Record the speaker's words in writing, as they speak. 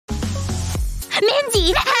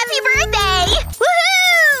Mindy! Happy birthday!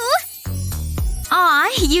 Woohoo! Aw,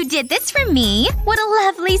 you did this for me. What a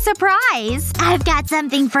lovely surprise. I've got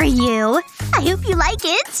something for you. I hope you like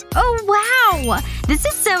it. Oh, wow. This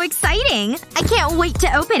is so exciting. I can't wait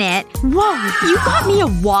to open it. Whoa, you got me a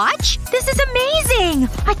watch? This is amazing!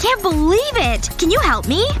 I can't believe it. Can you help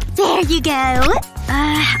me? There you go.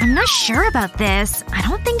 I'm not sure about this. I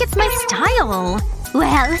don't think it's my style.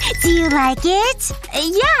 Well, do you like it?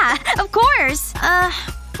 Yeah, of course.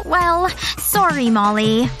 Well, sorry,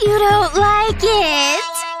 Molly. You don't like it?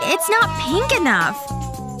 It's not pink enough.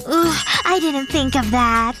 Ugh, I didn't think of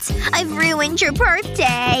that. I've ruined your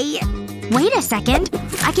birthday. Wait a second.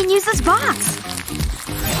 I can use this box.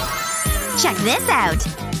 Check this out.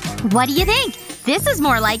 What do you think? This is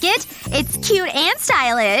more like it. It's cute and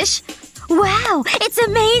stylish. Wow, it's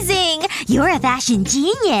amazing! You're a fashion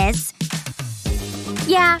genius.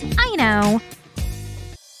 Yeah, I know.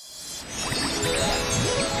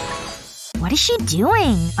 What is she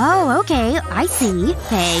doing? Oh, okay. I see.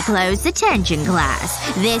 Pay close attention,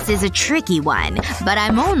 class. This is a tricky one, but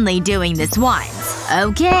I'm only doing this once.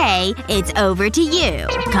 Okay, it's over to you.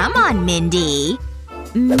 Come on, Mindy.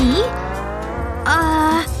 Me?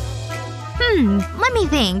 Let me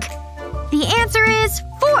think. The answer is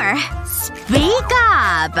 4. Speak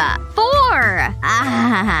up! 4!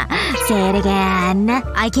 Say it again.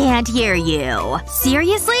 I can't hear you.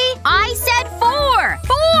 Seriously? I said 4!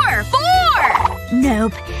 4! 4!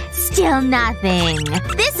 Nope. Still nothing.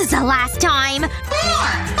 This is the last time. 4! 4!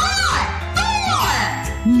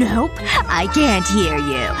 4! Nope. I can't hear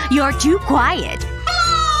you. You're too quiet.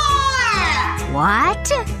 4!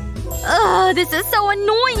 What? Ugh, this is so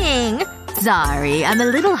annoying. Sorry, I'm a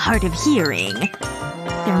little hard of hearing.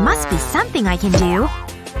 There must be something I can do.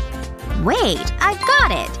 Wait, I've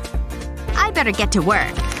got it. I better get to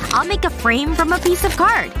work. I'll make a frame from a piece of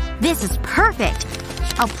card. This is perfect.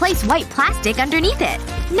 I'll place white plastic underneath it.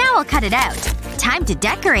 Now I'll cut it out. Time to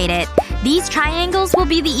decorate it. These triangles will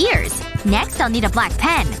be the ears. Next I'll need a black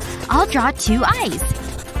pen. I'll draw 2 eyes.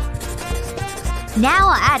 Now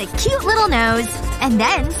I'll add a cute little nose. And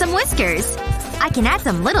then some whiskers. I can add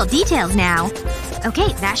some little details now.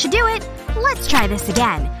 Okay, that should do it. Let's try this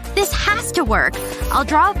again. This has to work. I'll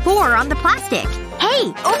draw a 4 on the plastic.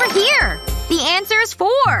 Hey! Over here! The answer is 4!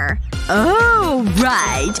 Oh,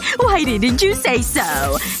 right. Why didn't you say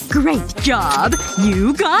so? Great job.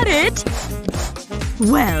 You got it.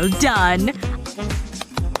 Well done.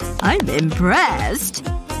 I'm impressed.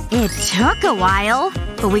 It took a while,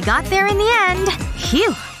 but we got there in the end.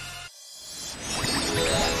 Phew.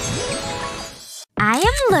 I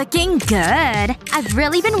am looking good. I've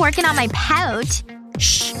really been working on my pout.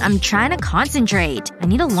 Shh. I'm trying to concentrate. I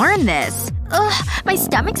need to learn this. Ugh. My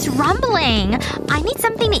stomach's rumbling. I need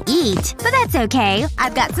something to eat. But that's okay.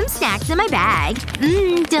 I've got some snacks in my bag.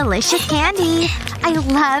 Delicious candy. I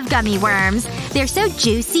love gummy worms. They're so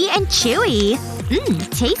juicy and chewy.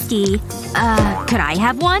 Tasty. Could I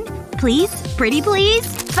have one? Please? Pretty please?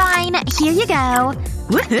 Fine. Here you go.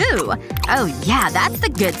 Woohoo! Oh yeah, that's the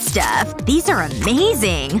good stuff. These are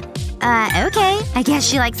amazing. Okay. I guess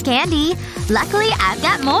she likes candy. Luckily, I've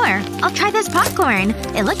got more. I'll try this popcorn.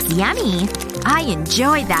 It looks yummy. I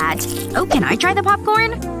enjoy that. Oh, can I try the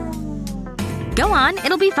popcorn? Go on.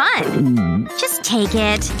 It'll be fun. Just take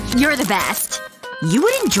it. You're the best. You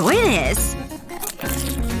would enjoy this.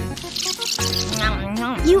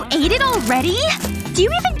 You ate it already? Do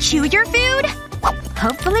you even chew your food?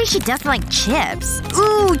 Hopefully she doesn't like chips.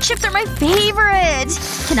 Ooh, chips are my favorite!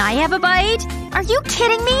 Can I have a bite? Are you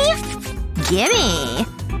kidding me? Gimme.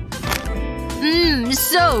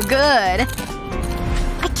 So good.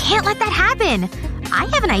 I can't let that happen. I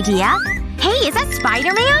have an idea. Hey, is that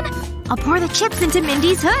Spider-Man? I'll pour the chips into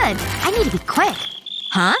Mindy's hood. I need to be quick.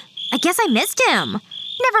 Huh? I guess I missed him.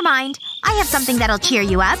 Never mind. I have something that'll cheer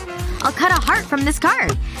you up. I'll cut a heart from this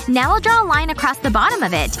card. Now I'll draw a line across the bottom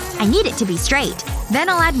of it. I need it to be straight. Then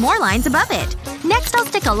I'll add more lines above it. Next I'll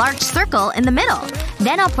stick a large circle in the middle.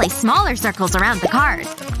 Then I'll place smaller circles around the card.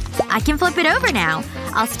 I can flip it over now.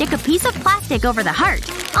 I'll stick a piece of plastic over the heart.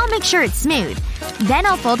 I'll make sure it's smooth. Then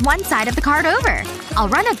I'll fold one side of the card over. I'll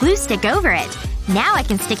run a glue stick over it. Now I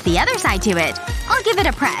can stick the other side to it. I'll give it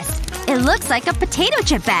a press. It looks like a potato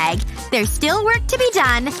chip bag. There's still work to be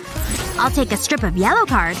done. I'll take a strip of yellow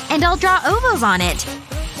card and I'll draw ovals on it.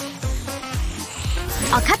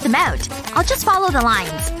 I'll cut them out. I'll just follow the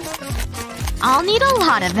lines. I'll need a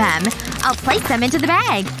lot of them. I'll place them into the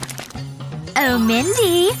bag. Oh,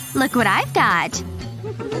 Mindy. Look what I've got.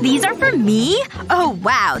 These are for me? Oh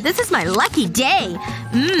wow, this is my lucky day.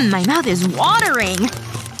 My mouth is watering.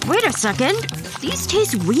 Wait a second. These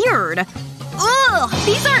taste weird. Ugh!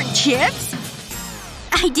 These aren't chips?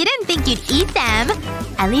 I didn't think you'd eat them.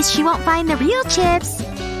 At least she won't find the real chips.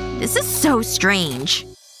 This is so strange.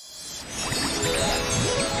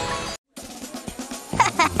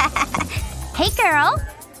 Hey, girl.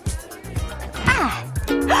 Ah.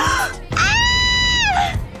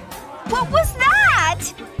 Ah! What was that?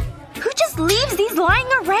 Who just leaves these lying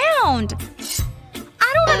around?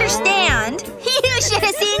 I don't understand. You should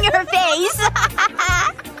have seen her face.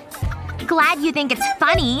 Glad you think it's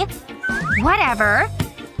funny. Whatever.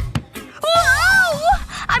 Whoa!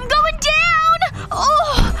 I'm going down!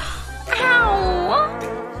 Oh!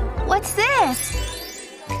 Ow! What's this?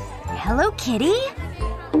 Hello, kitty?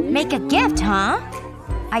 Make a gift, huh?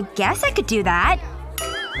 I guess I could do that.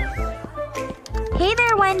 Hey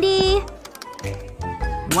there, Wendy.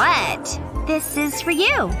 What? This is for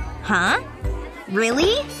you. Huh?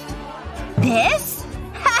 Really? This?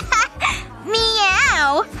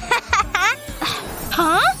 Meow!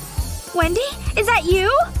 Huh? Wendy? Is that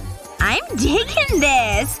you? I'm digging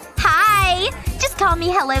this. Hi! Just call me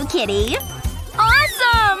Hello Kitty.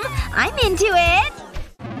 Awesome! I'm into it.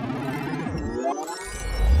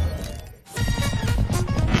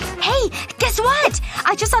 Hey! Guess what?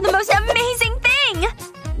 I just saw the most amazing thing!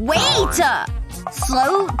 Wait!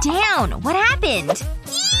 Slow down. What happened?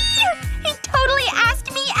 He totally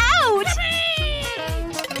asked me out!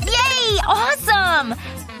 Yay! Awesome!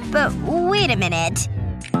 But wait a minute.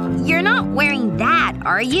 You're not wearing that,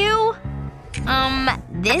 are you?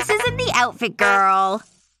 This isn't the outfit, girl.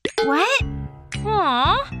 What?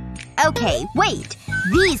 Aw. Okay, wait.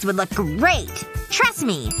 These would look great. Trust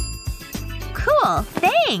me. Cool.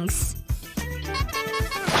 Thanks.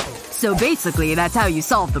 So basically, that's how you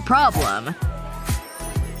solve the problem.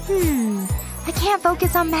 I can't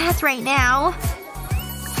focus on math right now.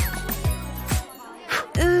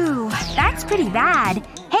 Ooh, that's pretty bad.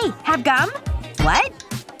 Hey, have gum? What?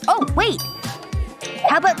 Oh, wait.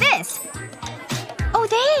 How about this? Oh,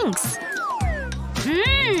 thanks.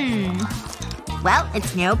 Well,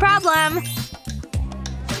 it's no problem.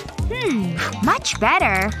 Much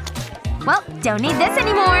better. Well, don't need this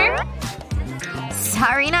anymore.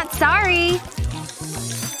 Sorry not sorry.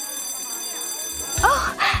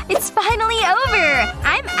 Oh, it's finally over!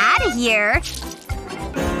 I'm out of here.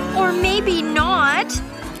 Or maybe not.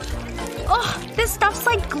 Oh, this stuff's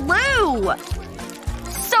like glue.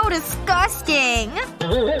 So disgusting.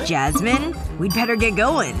 Jasmine, we'd better get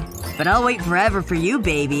going. But I'll wait forever for you,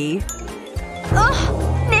 baby.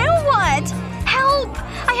 Ugh. Now what? Help!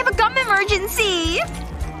 I have a gum emergency!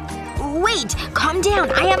 Wait. Calm down.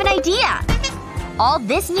 I have an idea. All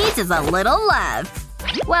this needs is a little love.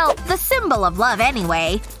 Well, the symbol of love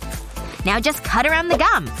anyway. Now just cut around the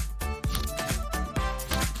gum.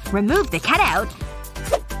 Remove the cutout.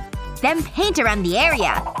 Then paint around the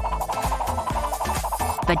area.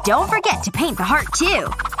 But don't forget to paint the heart too.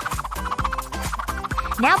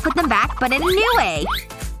 Now put them back, but in a new way.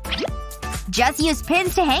 Just use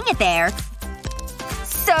pins to hang it there.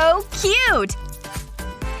 So cute!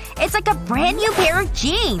 It's like a brand new pair of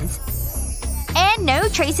jeans. And no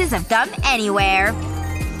traces of gum anywhere.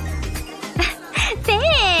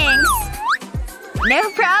 Thanks!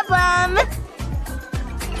 No problem!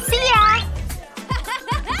 See ya!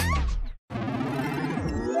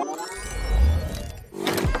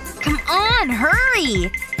 Come on,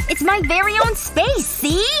 hurry! It's my very own space,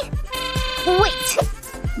 see? Wait!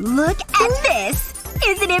 Look at this!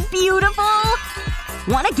 Isn't it beautiful?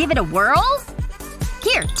 Wanna give it a whirl?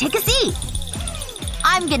 Here, take a seat.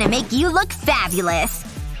 I'm gonna make you look fabulous.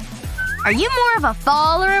 Are you more of a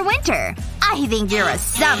fall or a winter? I think you're a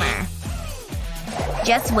summer.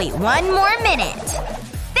 Just wait one more minute.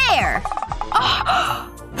 There! Oh,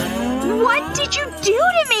 what did you do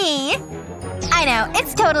to me? I know,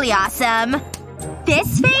 it's totally awesome.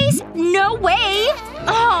 This face? No way!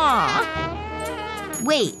 Aww.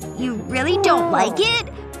 Wait, you really don't like it?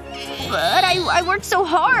 But I worked so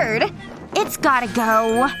hard. It's gotta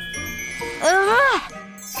go. Ugh.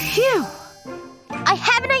 Phew. I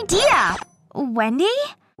have an idea! Wendy?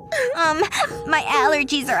 My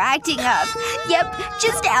allergies are acting up. Yep,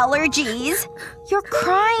 just allergies. You're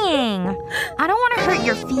crying. I don't want to hurt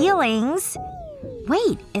your feelings.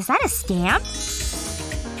 Wait, is that a stamp?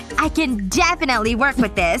 I can definitely work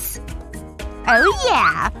with this. Oh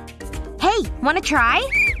yeah. Hey, wanna try?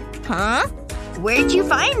 Huh? Where'd you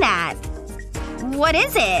find that? What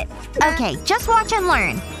is it? Okay, just watch and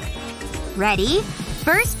learn. Ready?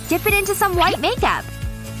 First, dip it into some white makeup.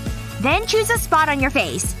 Then choose a spot on your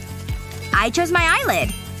face. I chose my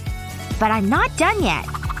eyelid. But I'm not done yet.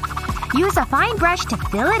 Use a fine brush to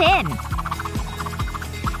fill it in.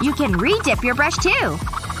 You can re-dip your brush too.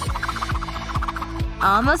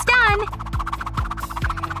 Almost done.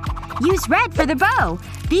 Use red for the bow.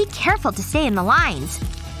 Be careful to stay in the lines.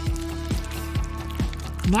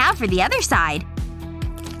 Now for the other side.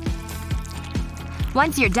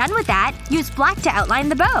 Once you're done with that, use black to outline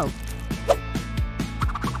the bow.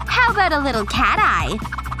 How about a little cat eye?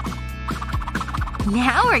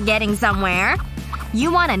 Now we're getting somewhere.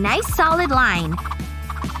 You want a nice solid line.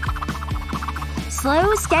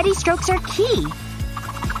 Slow, steady strokes are key.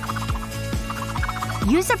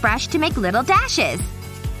 Use a brush to make little dashes.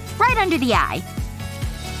 Right under the eye.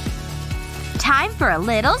 Time for a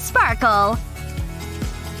little sparkle.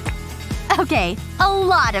 Okay, a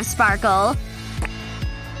lot of sparkle.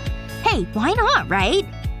 Hey, why not, right?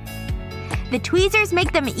 The tweezers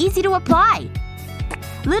make them easy to apply.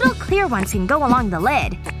 Little clear ones can go along the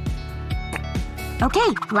lid.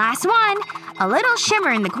 Okay, last one. A little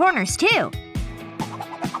shimmer in the corners, too.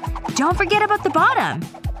 Don't forget about the bottom.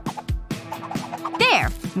 There,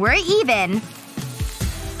 we're even.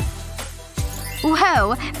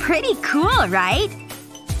 Whoa, pretty cool, right?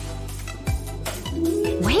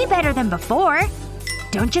 Way better than before.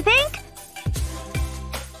 Don't you think?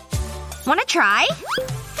 Wanna try?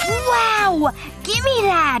 Wow! Gimme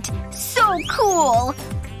that! So cool!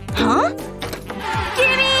 Huh?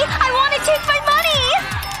 Gimme! I wanna take my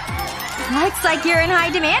money! Looks like you're in high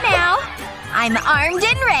demand now. I'm armed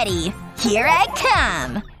and ready. Here I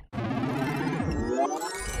come.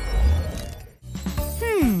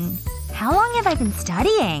 How long have I been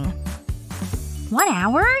studying? 1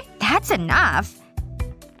 hour? That's enough.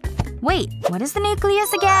 Wait, what is the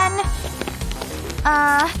nucleus again?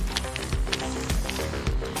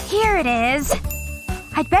 Here it is.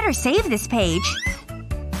 I'd better save this page.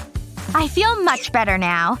 I feel much better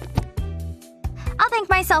now. I'll thank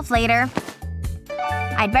myself later.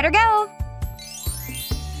 I'd better go.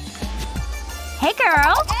 Hey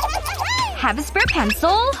girl! Have a spare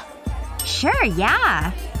pencil? Sure,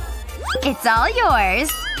 yeah. It's all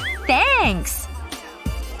yours. Thanks.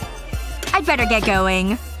 I'd better get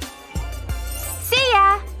going. See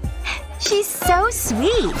ya! She's so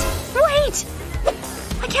sweet. Wait!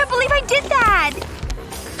 I can't believe I did that!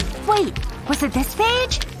 Wait, was it this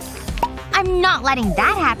page? I'm not letting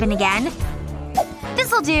that happen again.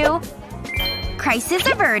 This'll do. Crisis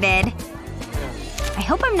averted. I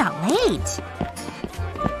hope I'm not late.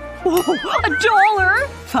 Whoa, $1!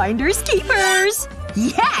 Finders keepers!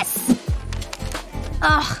 Yes!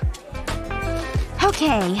 Ugh.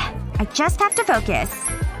 Okay. I just have to focus.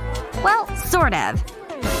 Well, sort of.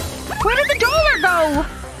 Where did the dollar go?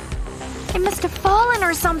 It must have fallen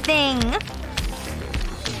or something.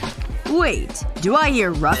 Wait. Do I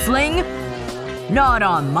hear rustling? Not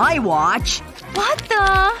on my watch. What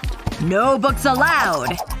the? No books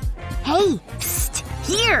allowed. Hey. Psst.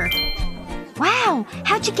 Here. Wow.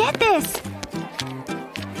 How'd you get this?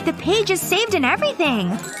 The page is saved and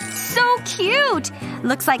everything. So cute!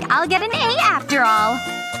 Looks like I'll get an A after all.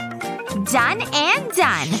 Done and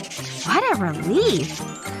done. What a relief.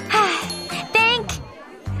 Thank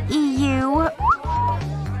you.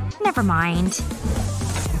 Never mind.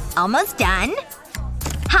 Almost done.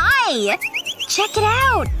 Hi! Check it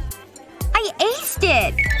out! I aced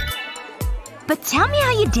it! But tell me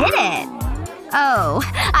how you did it. Oh,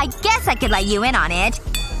 I guess I could let you in on it.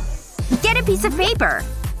 Get a piece of paper.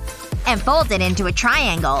 And fold it into a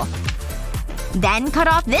triangle. Then cut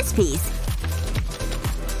off this piece.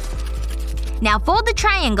 Now fold the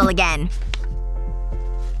triangle again.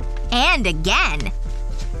 And again.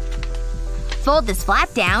 Fold this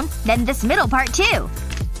flap down, then this middle part too.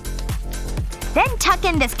 Then tuck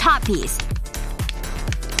in this top piece.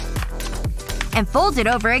 And fold it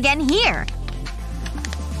over again here.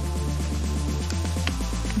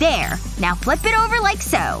 There. Now flip it over like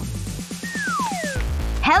so.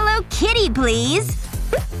 Hello Kitty, please.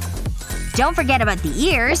 Don't forget about the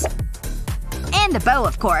ears. And the bow,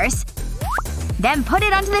 of course. Then put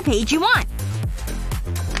it onto the page you want.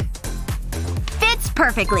 Fits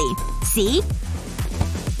perfectly. See?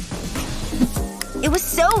 It was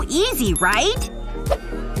so easy, right?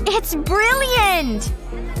 It's brilliant!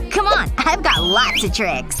 Come on, I've got lots of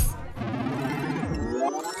tricks.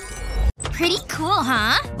 Pretty cool,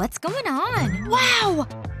 huh? What's going on? Wow!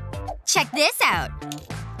 Check this out.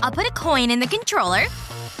 I'll put a coin in the controller.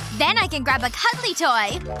 Then I can grab a cuddly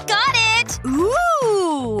toy. Got it!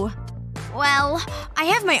 Ooh! Well, I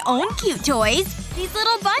have my own cute toys. These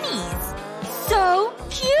little bunnies. So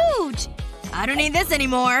cute! I don't need this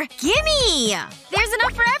anymore. Gimme! There's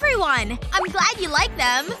enough for everyone. I'm glad you like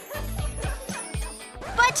them.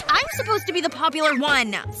 But I'm supposed to be the popular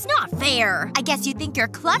one. It's not fair. I guess you think you're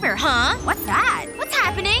clever, huh? What's that? What's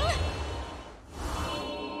happening?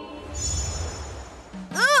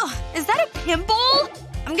 Ugh! Is that a pimple?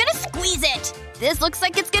 I'm gonna squeeze it! This looks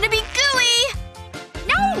like it's gonna be gooey!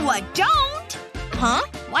 No! Don't! Huh?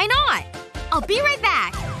 Why not? I'll be right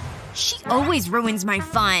back. She always ruins my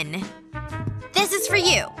fun. This is for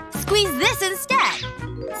you. Squeeze this instead.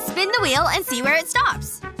 Spin the wheel and see where it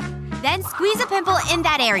stops. Then squeeze a pimple in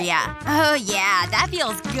that area. Oh yeah, that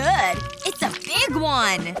feels good. It's a big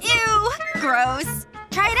one. Ew. Gross.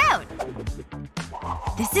 Try it out.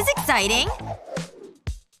 This is exciting.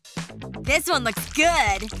 This one looks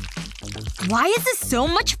good. Why is this so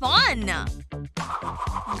much fun?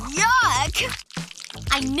 Yuck!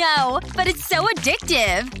 I know, but it's so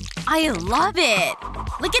addictive. I love it.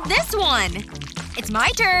 Look at this one. It's my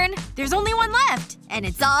turn. There's only one left. And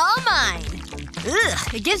it's all mine.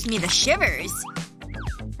 Ugh, it gives me the shivers.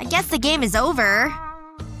 I guess the game is over.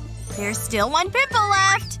 There's still one pimple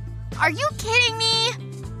left. Are you kidding me?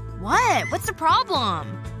 What? What's the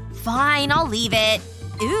problem? Fine, I'll leave it.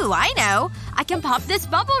 Ooh, I know. I can pop this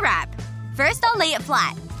bubble wrap. First I'll lay it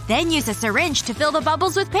flat. Then use a syringe to fill the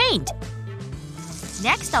bubbles with paint.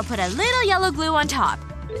 Next I'll put a little yellow glue on top.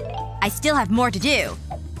 I still have more to do.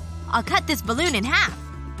 I'll cut this balloon in half.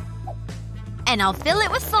 And I'll fill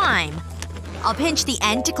it with slime. I'll pinch the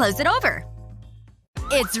end to close it over.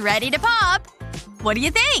 It's ready to pop! What do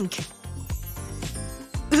you think?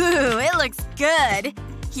 Ooh, it looks good.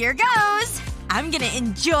 Here goes. I'm gonna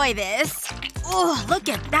enjoy this. Oh, look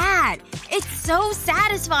at that. It's so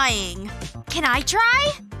satisfying. Can I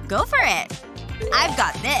try? Go for it. I've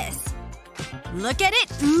got this. Look at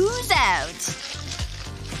it ooze out.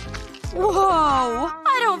 Whoa.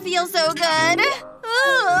 I don't feel so good.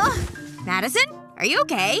 Ugh. Madison? Are you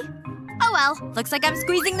okay? Oh well. Looks like I'm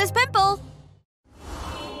squeezing this pimple.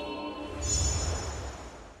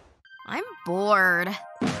 I'm bored.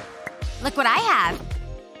 Look what I have.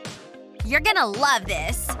 You're gonna love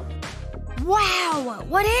this. Wow!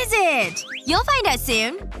 What is it? You'll find out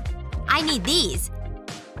soon. I need these.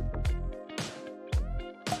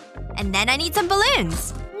 And then I need some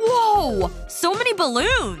balloons. Whoa! So many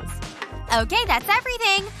balloons! Okay, that's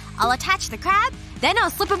everything. I'll attach the crab, then I'll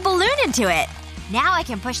slip a balloon into it. Now I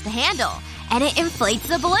can push the handle, and it inflates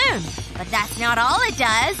the balloon. But that's not all it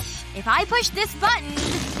does. If I push this button,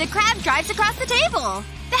 the crab drives across the table.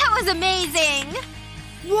 That was amazing!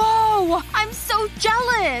 Whoa! I'm so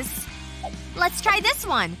jealous! Let's try this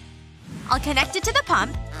one. I'll connect it to the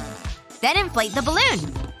pump. Then inflate the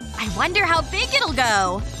balloon. I wonder how big it'll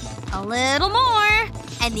go. A little more.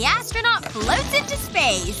 And the astronaut floats into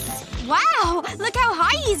space. Wow! Look how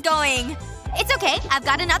high he's going! It's okay. I've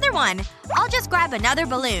got another one. I'll just grab another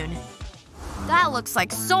balloon. That looks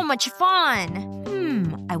like so much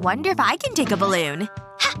fun. I wonder if I can take a balloon.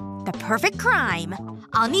 Ha! The perfect crime.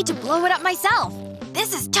 I'll need to blow it up myself.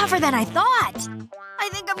 This is tougher than I thought. I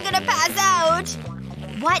think I'm gonna pass out.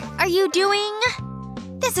 What are you doing?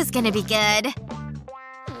 This is gonna be good.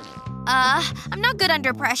 I'm not good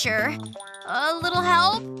under pressure. A little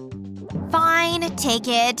help? Fine, take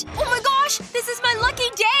it. Oh my gosh! This is my lucky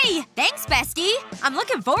day! Thanks, bestie. I'm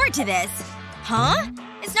looking forward to this. Huh?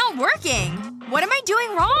 It's not working. What am I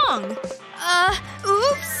doing wrong?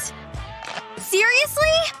 Oops.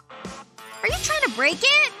 Seriously? Are you trying to break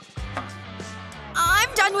it? I'm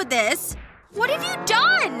done with this. What have you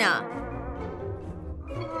done?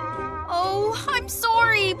 Oh, I'm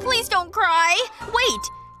sorry. Please don't cry. Wait.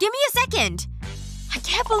 Give me a second. I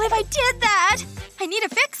can't believe I did that. I need to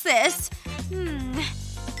fix this.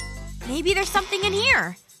 Maybe there's something in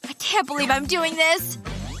here. I can't believe I'm doing this.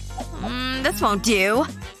 This won't do.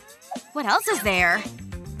 What else is there?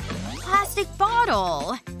 Plastic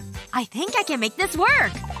bottle. I think I can make this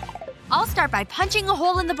work. I'll start by punching a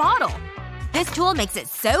hole in the bottle. This tool makes it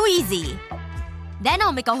so easy. Then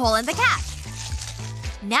I'll make a hole in the cap.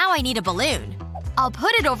 Now I need a balloon. I'll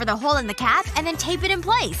put it over the hole in the cap and then tape it in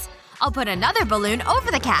place. I'll put another balloon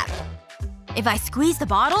over the cap. If I squeeze the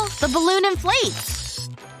bottle, the balloon inflates.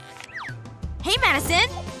 Hey, Madison!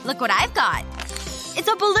 Look what I've got. It's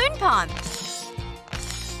a balloon pump.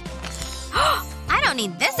 I don't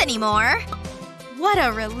need this anymore. What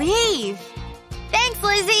a relief. Thanks,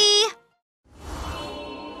 Lizzie!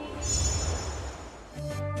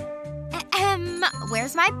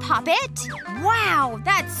 Where's my puppet? Wow,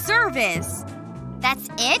 that's service! That's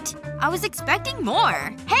it? I was expecting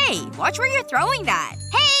more. Hey, watch where you're throwing that.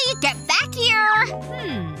 Hey, get back here!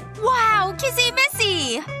 Wow, kissy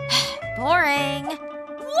missy! Boring.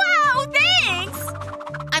 Wow, thanks!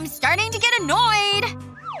 I'm starting to get annoyed.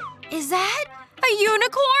 Is that a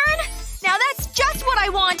unicorn? Now that's just what I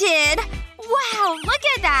wanted! Wow, look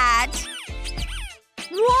at that!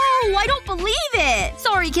 Whoa, I don't believe it!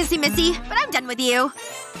 Sorry, Kissy Missy, but I'm done with you.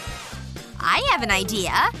 I have an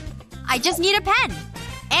idea. I just need a pen.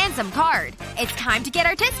 And some card. It's time to get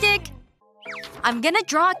artistic. I'm gonna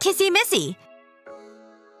draw Kissy Missy.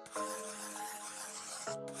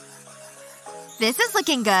 This is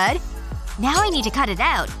looking good. Now I need to cut it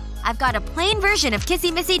out. I've got a plain version of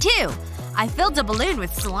Kissy Missy too. I filled the balloon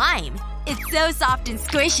with slime. It's so soft and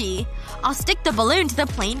squishy. I'll stick the balloon to the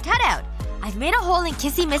plain cutout. I've made a hole in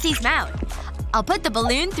Kissy Missy's mouth. I'll put the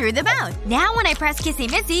balloon through the mouth. Now when I press Kissy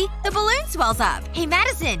Missy, the balloon swells up. Hey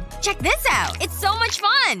Madison, check this out. It's so much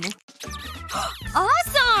fun!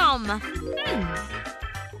 Awesome!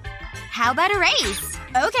 How about a race?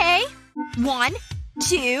 Okay. 1,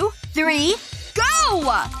 2, 3, go!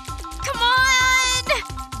 Come on!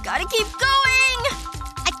 Gotta keep going!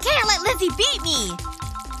 I can't let Lizzie beat me!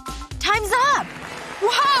 Time's up!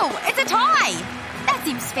 Whoa! It's a tie! That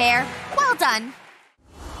seems fair. Well done.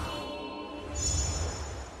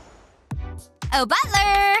 Oh,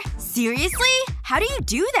 Butler! Seriously? How do you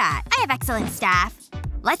do that? I have excellent staff.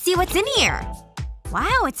 Let's see what's in here.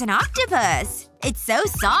 Wow, it's an octopus. It's so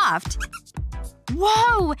soft.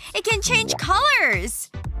 Whoa! It can change colors!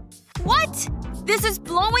 What? This is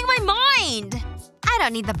blowing my mind! I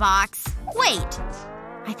don't need the box. Wait.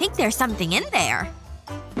 I think there's something in there.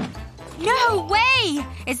 No way!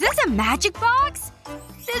 Is this a magic box?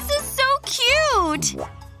 This is so cute!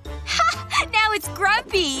 Ha! Now it's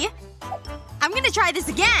grumpy! I'm gonna try this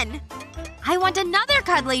again. I want another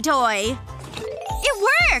cuddly toy. It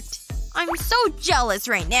worked! I'm so jealous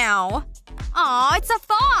right now. Aw, it's a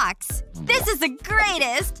fox. This is the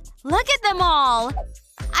greatest. Look at them all.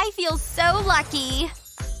 I feel so lucky.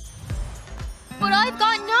 But I've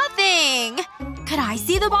got nothing. Could I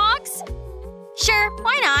see the box? Sure,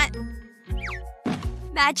 why not?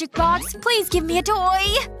 Magic box, please give me a toy.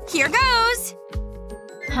 Here goes.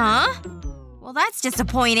 Huh? Well, that's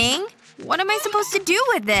disappointing. What am I supposed to do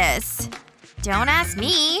with this? Don't ask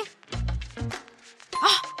me.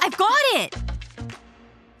 Oh, I've got it!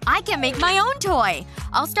 I can make my own toy.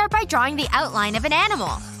 I'll start by drawing the outline of an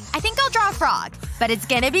animal. I think I'll draw a frog. But it's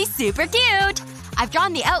gonna be super cute! I've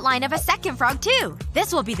drawn the outline of a second frog too.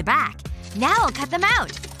 This will be the back. Now I'll cut them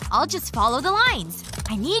out. I'll just follow the lines.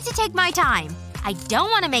 I need to take my time. I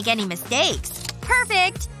don't want to make any mistakes.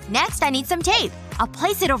 Perfect! Next I need some tape. I'll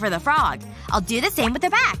place it over the frog. I'll do the same with the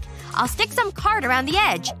back. I'll stick some card around the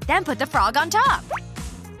edge, then put the frog on top.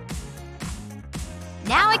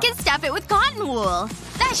 Now I can stuff it with cotton wool.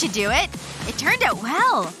 That should do it. It turned out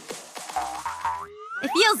well. It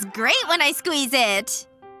feels great when I squeeze it.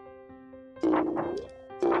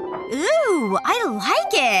 Ooh, I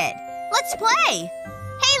like it. Let's play.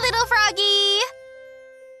 Hey, little froggy.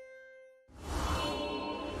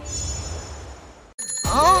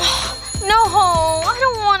 Oh, no, I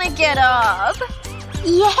don't want to get up.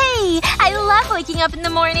 Yay! I love waking up in the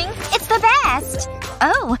morning. It's the best.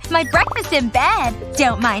 Oh, my breakfast in bed.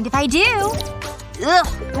 Don't mind if I do.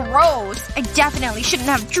 Ugh, gross. I definitely shouldn't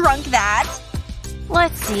have drunk that.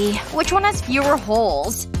 Let's see. Which one has fewer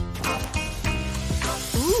holes?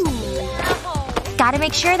 Ooh. Gotta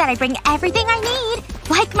make sure that I bring everything I need.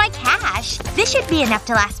 Like my cash. This should be enough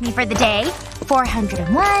to last me for the day.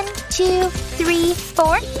 401, 2, 3,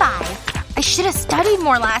 4, 5. I should have studied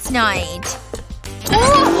more last night.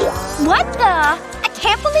 Ooh, what the? I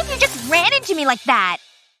can't believe you just ran into me like that.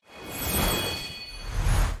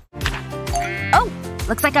 Oh,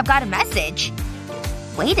 looks like I've got a message.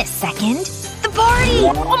 Wait a second. The party!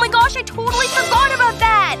 Oh my gosh, I totally forgot about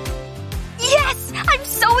that! Yes! I'm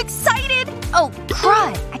so excited! Oh,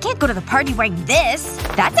 crud. I can't go to the party wearing this.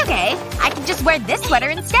 That's okay. I can just wear this sweater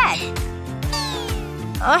instead.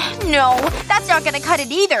 No. That's not gonna cut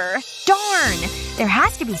it either. Darn. There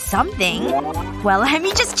has to be something. Well, let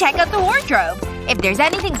me just check out the wardrobe. If there's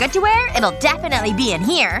anything good to wear, it'll definitely be in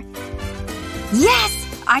here.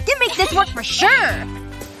 Yes! I can make this work for sure!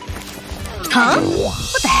 Huh?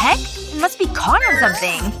 What the heck? It must be caught on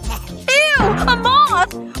something. Ew! A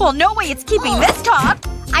moth! Well, no way it's keeping this top!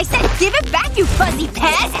 I said give it back, you fuzzy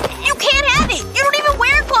pet! You can't have it! You don't even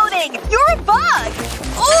wear clothing! You're a bug!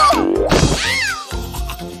 Oh!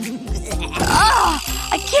 Ugh!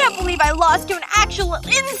 I can't believe I lost to an actual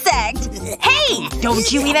insect! Hey!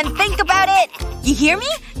 Don't you even think about it! You hear me?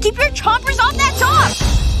 Keep your chompers off that top!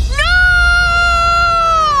 No!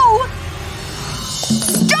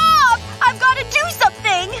 Stop! I've gotta do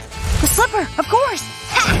something! The slipper, of course!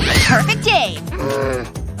 Ha! Perfect aim!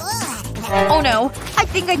 Oh no. I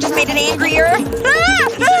think I just made it angrier. Ah!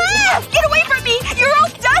 Ah! Get away from me! You're all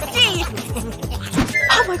dusty!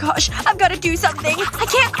 Oh my gosh. I've gotta do something. I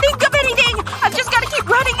can't think of anything! I've just gotta keep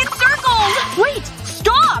running in circles! Wait!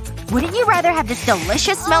 Stop! Wouldn't you rather have this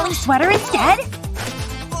delicious smelling sweater instead?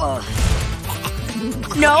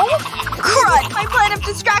 No? Crud! run! My plan of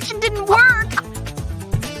distraction didn't work!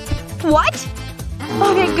 What?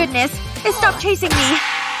 Oh thank goodness. It stopped chasing me.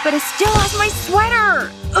 But it still has my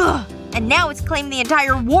sweater! Ugh. And now it's claimed the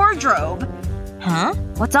entire wardrobe. Huh?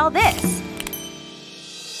 What's all this?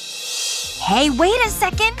 Hey, wait a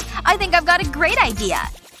second! I think I've got a great idea.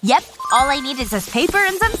 Yep, all I need is this paper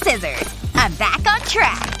and some scissors. I'm back on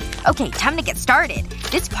track. Okay, time to get started.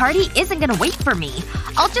 This party isn't gonna wait for me.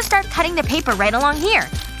 I'll just start cutting the paper right along here.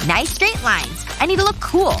 Nice straight lines. I need to look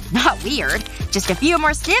cool, not weird. Just a few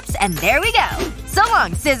more snips and there we go. So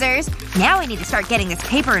long, scissors. Now I need to start getting this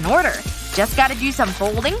paper in order. Just gotta do some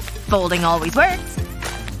folding. Folding always works.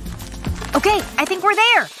 Okay, I think we're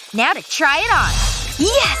there. Now to try it on.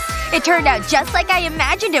 Yes! It turned out just like I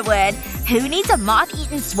imagined it would. Who needs a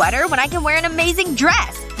moth-eaten sweater when I can wear an amazing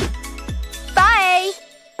dress? Bye!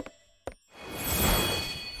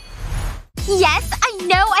 Yes, I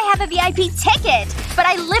know I have a VIP ticket, but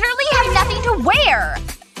I literally have nothing to wear!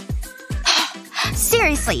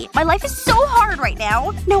 Seriously, my life is so hard right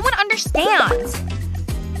now. No one understands.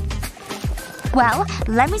 Well,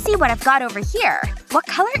 let me see what I've got over here. What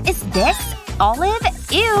color is this? Olive?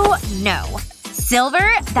 Ew. No. Silver?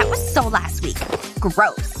 That was so last week.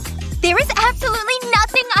 Gross. There is absolutely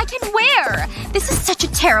nothing I can wear! This is such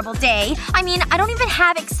a terrible day. I mean, I don't even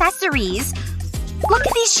have accessories. Look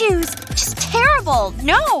at these shoes. Just terrible.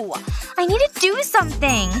 No! I need to do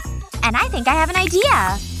something. And I think I have an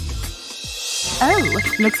idea. Oh,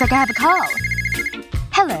 looks like I have a call.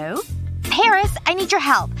 Hello? Paris, I need your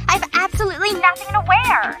help. I have absolutely nothing to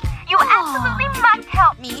wear. You absolutely must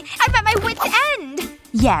help me. I'm at my wit's end.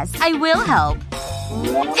 Yes, I will help.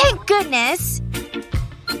 Thank goodness.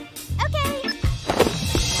 Okay.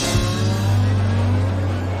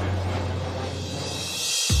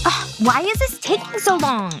 Why is this taking so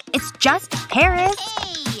long? It's just Paris.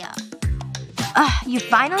 Hey. You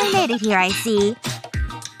finally made it here, I see.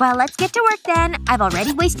 Well, let's get to work then. I've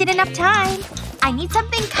already wasted enough time. I need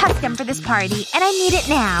something custom for this party, and I need it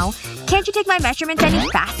now. Can't you take my measurements any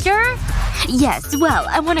faster? Yes, well,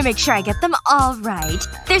 I want to make sure I get them all right.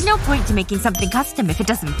 There's no point to making something custom if it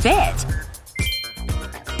doesn't fit.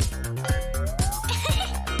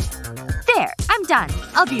 There, I'm done.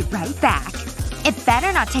 I'll be right back. It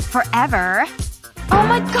better not take forever. Oh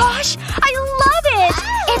my gosh! I love it!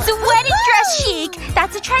 It's wedding dress chic!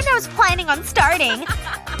 That's a trend I was planning on starting.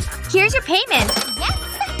 Here's your payment. Yes!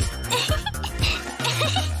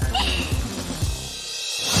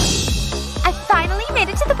 I finally made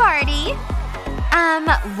it to the party.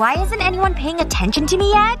 Why isn't anyone paying attention to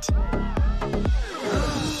me yet?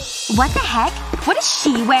 What the heck? What is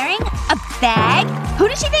she wearing? A bag? Who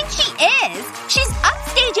does she think she is? She's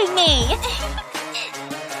upstaging me!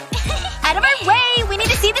 Out of my way! We need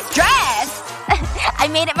to see this dress! I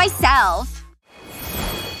made it myself.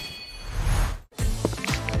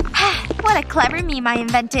 What a clever meme I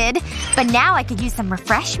invented. But now I could use some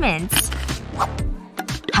refreshments.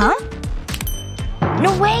 Huh?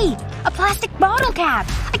 No way! A plastic bottle cap!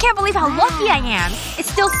 I can't believe how lucky I am! It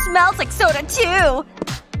still smells like soda, too!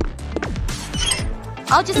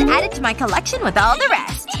 I'll just add it to my collection with all the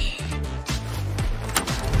rest.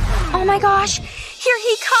 Oh my gosh! Here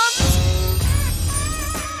he comes!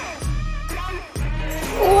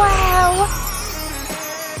 Wow!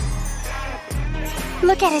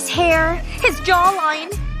 Look at his hair. His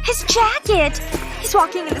jawline. His jacket. He's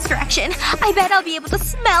walking in this direction. I bet I'll be able to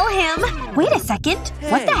smell him. Wait a second.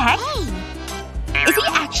 What the heck? Is he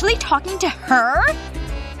actually talking to her?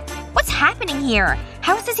 What's happening here?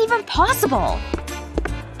 How is this even possible?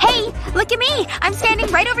 Hey! Look at me! I'm standing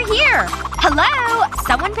right over here! Hello!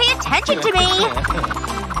 Someone pay attention to me!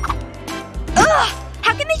 Ugh!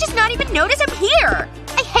 How can they just not even notice I'm here?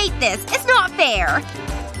 I hate this. It's not fair.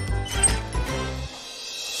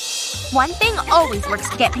 One thing always works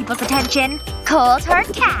to get people's attention. Cold hard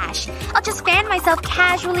cash. I'll just fan myself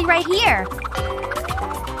casually right here.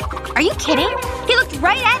 Are you kidding? He looked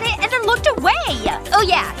right at it and then looked away! Oh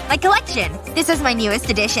yeah, my collection. This is my newest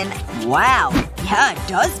edition. Wow. Yeah, it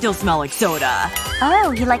does still smell like soda.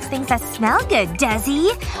 Oh, he likes things that smell good, does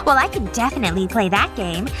he? Well, I can definitely play that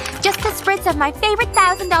game. Just a spritz of my favorite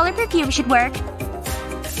 $1,000 perfume should work.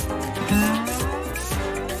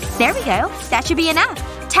 There we go. That should be enough.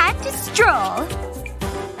 Time to stroll.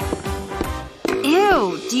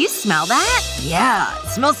 Ew. Do you smell that? Yeah. It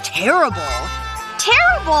smells terrible.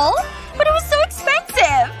 Terrible? But it was so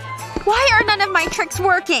expensive! Why are none of my tricks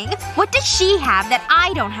working? What does she have that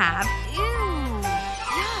I don't have? Ew.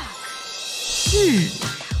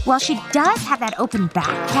 Yuck. Well, she does have that open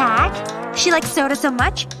backpack. She likes soda so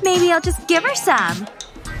much, maybe I'll just give her some.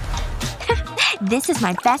 This is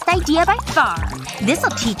my best idea by far. This'll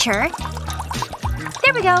teach her.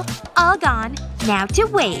 we go. All gone. Now to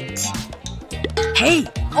wait. Hey!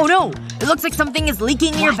 Oh no! It looks like something is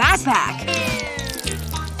leaking in your backpack.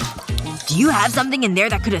 Do you have something in there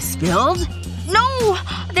that could have spilled? No!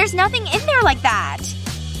 There's nothing in there like that.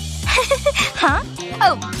 Huh?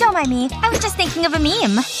 Oh, don't mind me. I was just thinking of a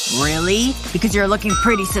meme. Really? Because you're looking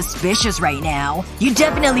pretty suspicious right now. You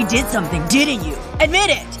definitely did something, didn't you?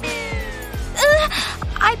 Admit it!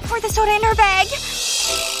 I poured the soda in her bag.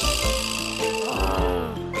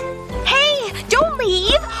 Hey! Don't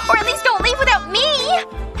leave! Or at least don't leave without me!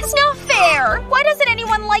 It's not fair! Why doesn't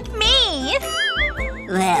anyone like me?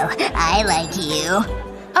 Well, I like you.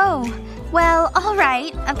 Oh. Well,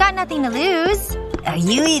 alright. I've got nothing to lose. Are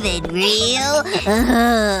you even real?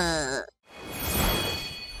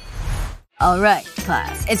 Alright,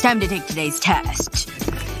 class. It's time to take today's test.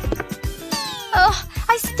 Ugh.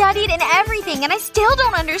 I studied and everything and I still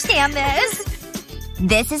don't understand this.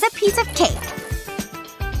 This is a piece of cake.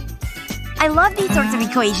 I love these sorts of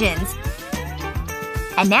equations.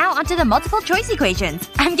 And now onto the multiple choice equations.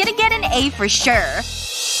 I'm gonna get an A for sure.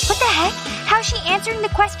 What the heck? How's she answering the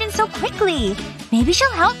question so quickly? Maybe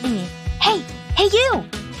she'll help me. Hey you!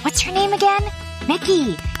 What's your name again?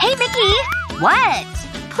 Mickey. Hey Mickey! What?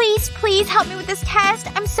 Please help me with this test.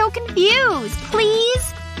 I'm so confused.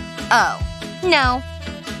 Please? Oh. No.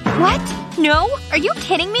 What? No? Are you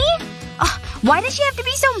kidding me? Ugh, why does she have to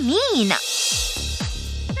be so mean?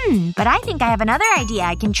 But I think I have another idea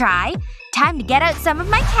I can try. Time to get out some of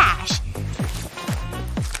my cash.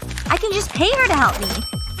 I can just pay her to help me.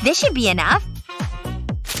 This should be enough.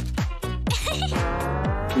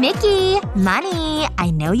 Mickey, money. I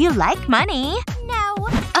know you like money. No.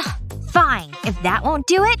 Ugh, fine. If that won't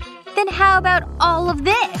do it, then how about all of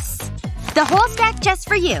this? The whole stack just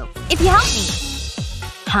for you. If you help me.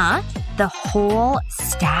 Huh? The whole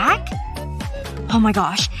stack? Oh my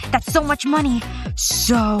gosh. That's so much money.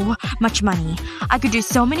 So much money. I could do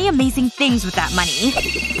so many amazing things with that money.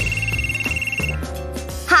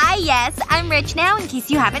 Hi, yes. I'm rich now, in case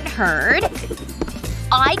you haven't heard.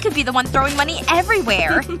 I could be the one throwing money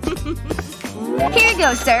everywhere. Here you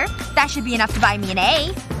go, sir. That should be enough to buy me an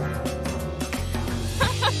A.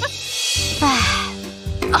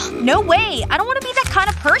 Oh, no way. I don't want to be that kind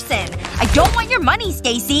of person. I don't want your money,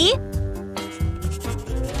 Stacy.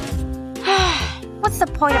 What's the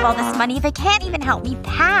point of all this money if it can't even help me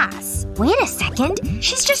pass? Wait a second.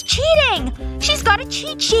 She's just cheating! She's got a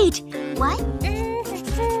cheat sheet! What?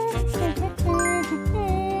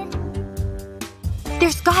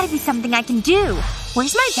 There's gotta be something I can do.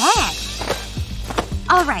 Where's my bag?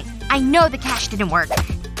 Alright. I know the cash didn't work.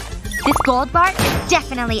 This gold bar is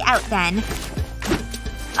definitely out then.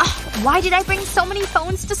 Ugh, why did I bring so many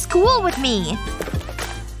phones to school with me?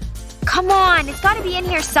 Come on. It's gotta be in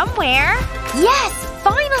here somewhere. Yes!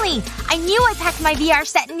 Finally! I knew I packed my VR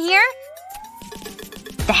set in here.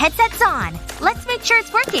 The headset's on. Let's make sure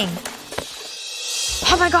it's working.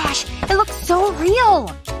 Oh my gosh. It looks so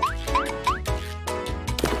real.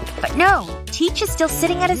 But no. Teach is still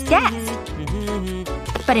sitting at his desk.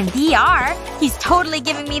 But in VR, he's totally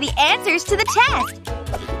giving me the answers to the test.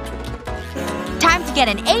 Time to get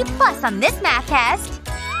an A+ on this math test.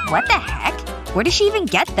 What the heck? Where does she even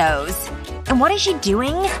get those? And what is she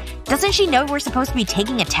doing? Doesn't she know we're supposed to be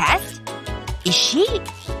taking a test? Is she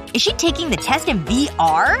taking the test in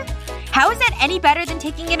VR? How is that any better than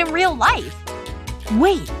taking it in real life?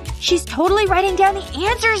 Wait. She's totally writing down the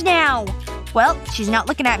answers now! Well, she's not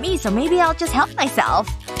looking at me, so maybe I'll just help myself.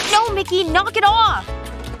 No, Mickey! Knock it off!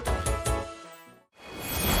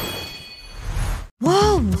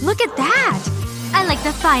 Whoa! Look at that! I like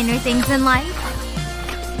the finer things in life.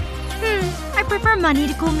 I prefer money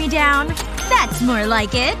to cool me down. That's more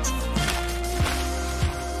like it.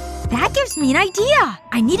 That gives me an idea!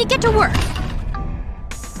 I need to get to work.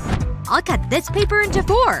 I'll cut this paper into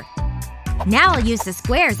 4. Now I'll use the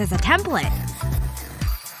squares as a template.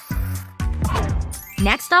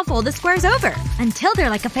 Next I'll fold the squares over, until they're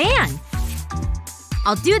like a fan.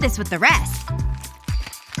 I'll do this with the rest.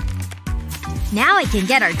 Now I can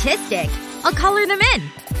get artistic. I'll color them in.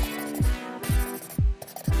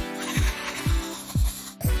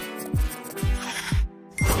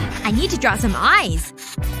 I need to draw some eyes.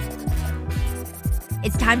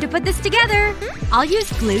 It's time to put this together. I'll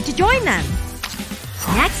use glue to join them.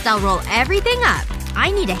 Next I'll roll everything up. I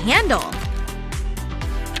need a handle.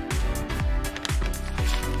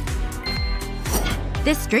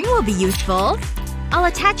 This string will be useful. I'll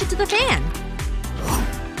attach it to the fan.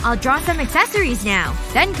 I'll draw some accessories now,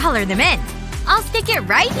 then color them in. I'll stick it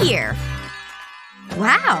right here.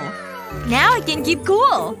 Wow. Now I can keep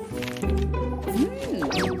cool.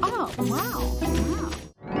 Oh, wow.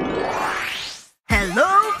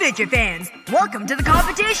 Hello? fidget fans! Welcome to the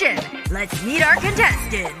competition! Let's meet our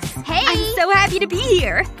contestants! Hey! I'm so happy to be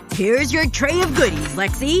here! Here's your tray of goodies,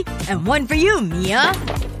 Lexi. And one for you, Mia.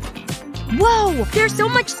 Whoa! There's so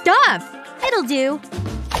much stuff! It'll do.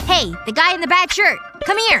 Hey, the guy in the bad shirt.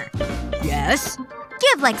 Come here. Yes?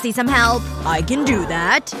 Give Lexi some help. I can do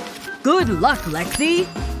that. Good luck, Lexi.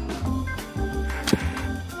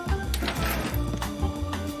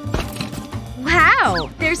 Wow!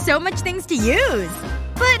 There's so much things to use.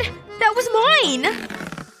 But that was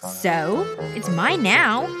mine! So, it's mine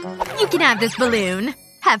now. You can have this balloon.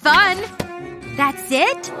 Have fun! That's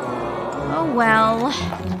it? Oh well.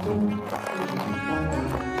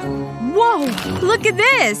 Whoa! Look at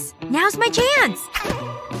this! Now's my chance!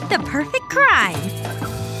 The perfect crime.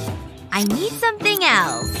 I need something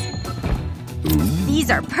else.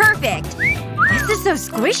 These are perfect. This is so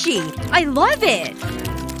squishy. I love it.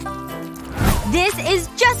 This is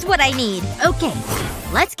just what I need. Okay.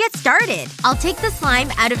 Let's get started. I'll take the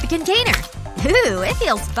slime out of the container. Ooh, it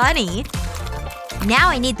feels funny. Now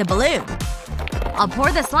I need the balloon. I'll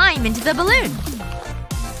pour the slime into the balloon.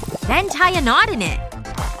 Then tie a knot in it.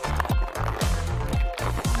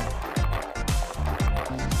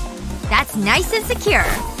 That's nice and secure.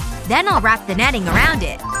 Then I'll wrap the netting around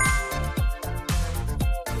it.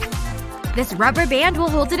 This rubber band will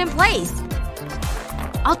hold it in place.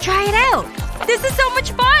 I'll try it out. This is so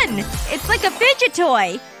much fun! It's like a fidget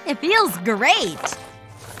toy. It feels great.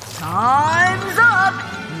 Time's up!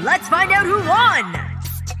 Let's find out who won!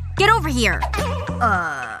 Get over here.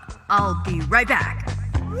 I'll be right back.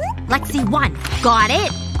 Lexi won. Got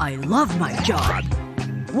it? I love my job.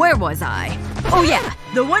 Where was I? Oh yeah!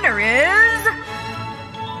 The winner is…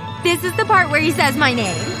 This is the part where he says my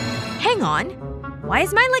name. Hang on. Why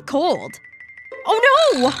is mine like cold? Oh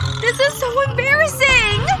no! This is so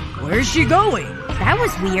embarrassing! Where's she going? That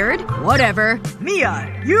was weird. Whatever.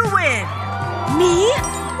 Mia, you win! Me?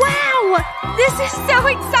 Wow! This is so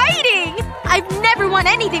exciting! I've never won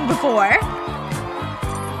anything before.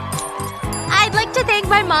 I'd like to thank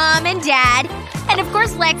my mom and dad. And of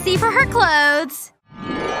course Lexi for her clothes.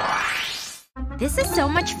 This is so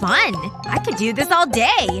much fun. I could do this all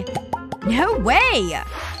day. No way!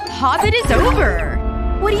 Hobbit is over.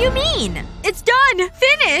 What do you mean? It's done!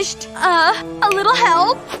 Finished! A little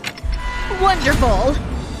help? Wonderful.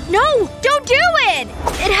 No! Don't do it!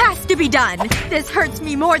 It has to be done. This hurts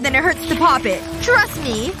me more than it hurts to pop it. Trust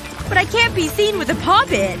me. But I can't be seen with a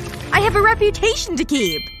pop it. I have a reputation to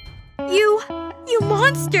keep. You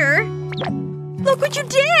monster. Look what you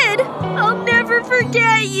did! I'll never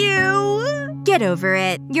forget you! Get over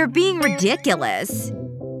it. You're being ridiculous.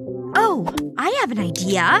 Oh, I have an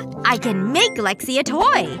idea. I can make Lexi a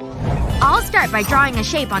toy. I'll start by drawing a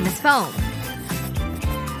shape on this foam.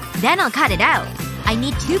 Then I'll cut it out. I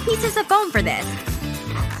need 2 pieces of foam for this.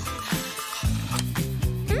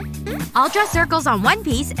 I'll draw circles on one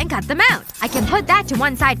piece and cut them out. I can put that to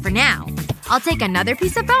one side for now. I'll take another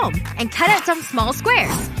piece of foam and cut out some small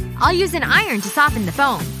squares. I'll use an iron to soften the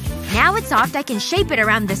foam. Now it's soft, I can shape it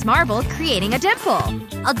around this marble, creating a dimple.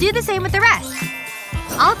 I'll do the same with the rest.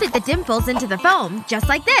 I'll fit the dimples into the foam, just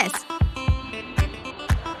like this.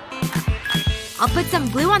 I'll put some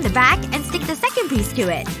glue on the back and stick the second piece to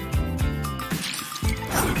it.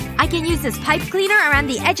 I can use this pipe cleaner around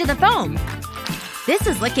the edge of the foam. This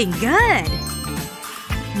is looking good.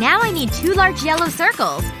 Now I need 2 large yellow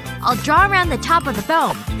circles. I'll draw around the top of the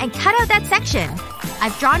foam and cut out that section.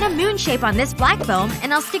 I've drawn a moon shape on this black foam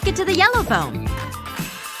and I'll stick it to the yellow foam.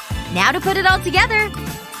 Now to put it all together.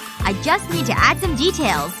 I just need to add some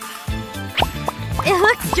details. It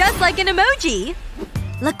looks just like an emoji.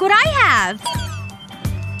 Look what I have!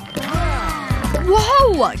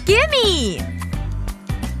 Whoa! Gimme!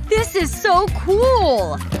 This is so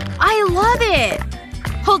cool! I love it!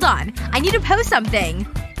 Hold on. I need to post something.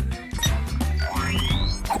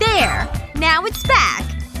 There! Now it's back!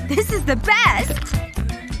 This is the best!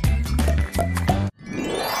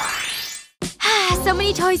 So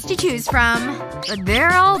many toys to choose from. But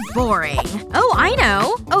they're all boring. Oh, I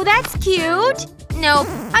know. Oh, that's cute. Nope.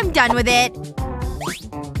 I'm done with it.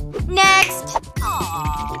 Next!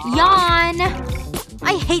 Yawn.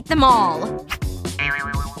 I hate them all.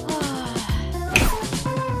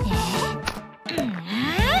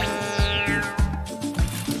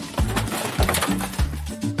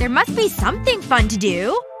 There must be something fun to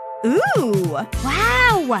do. Ooh.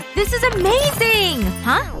 Wow! This is amazing!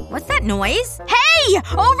 Huh? What's that noise? Hey!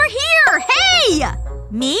 Over here! Hey!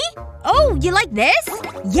 Me? Oh, you like this?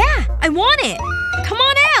 Yeah, I want it. Come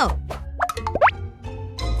on out.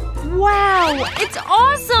 Wow! It's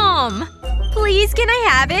awesome! Please, can I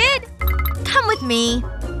have it? Come with me.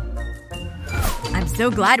 I'm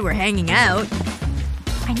so glad we're hanging out.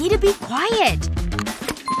 I need to be quiet.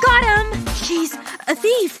 Got him! She's a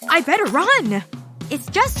thief. I better run. It's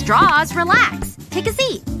just straws. Relax. Take a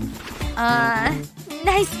seat.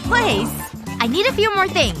 Nice place. I need a few more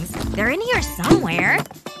things. They're in here somewhere.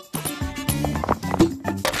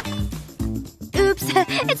 Oops.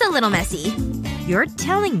 It's a little messy. You're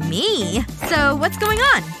telling me. So, what's going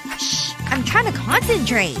on? Shh. I'm trying to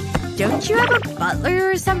concentrate. Don't you have a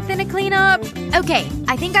butler or something to clean up? Okay.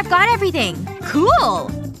 I think I've got everything. Cool!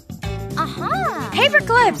 Paper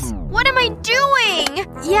clips! What am I doing?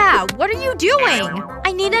 Yeah, what are you doing?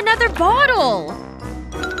 I need another bottle.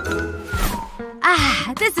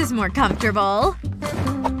 Ah, this is more comfortable.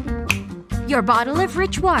 Your bottle of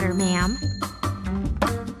rich water, ma'am.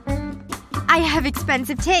 I have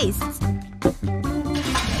expensive tastes.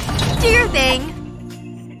 Do your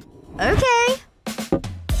thing. Okay.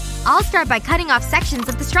 I'll start by cutting off sections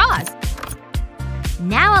of the straws.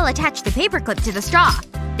 Now I'll attach the paperclip to the straw.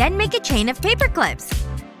 Then make a chain of paper clips.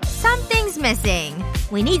 Something's missing.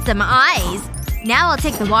 We need some eyes. Now I'll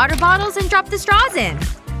take the water bottles and drop the straws in.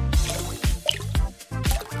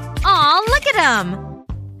 Aw, look at them!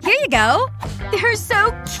 Here you go. They're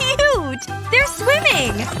so cute! They're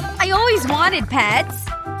swimming! I always wanted pets.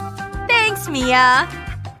 Thanks, Mia.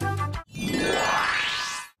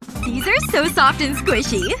 These are so soft and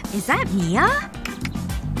squishy. Is that Mia?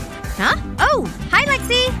 Huh? Oh! Hi,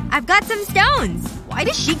 Lexi! I've got some stones. Why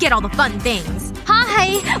does she get all the fun things?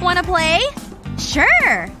 Hi! Wanna play?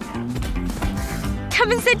 Sure!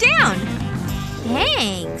 Come and sit down.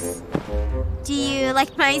 Thanks. Do you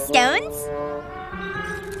like my stones?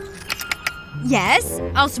 Yes.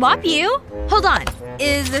 I'll swap you. Hold on.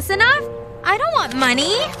 Is this enough? I don't want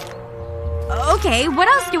money. Okay, what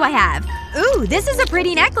else do I have? Ooh, this is a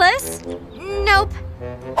pretty necklace. Nope.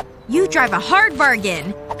 You drive a hard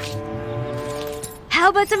bargain. How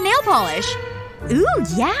about some nail polish? Ooh,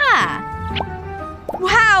 yeah.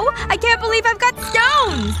 Wow! I can't believe I've got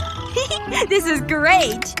stones! This is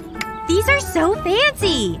great! These are so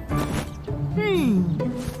fancy!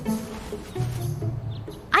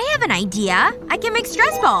 I have an idea. I can make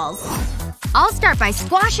stress balls. I'll start by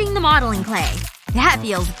squashing the modeling clay. That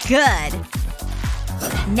feels good.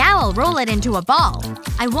 Now I'll roll it into a ball.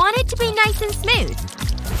 I want it to be nice and smooth.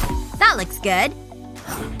 That looks good.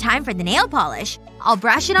 Time for the nail polish. I'll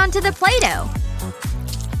brush it onto the Play-Doh.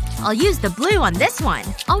 I'll use the blue on this one.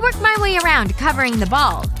 I'll work my way around covering the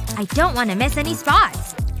ball. I don't want to miss any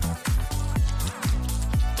spots.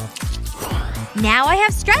 Now I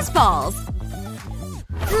have stress balls.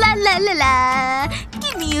 La la la la.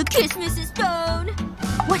 Give me a kiss, Mrs. Stone.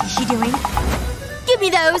 What is she doing? Give me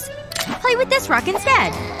those. Play with this rock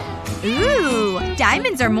instead. Ooh.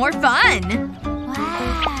 Diamonds are more fun.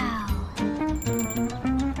 Wow.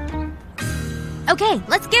 Okay,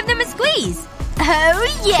 let's give them a squeeze. Oh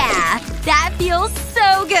yeah! That feels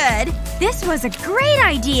so good! This was a great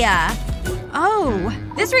idea! Oh.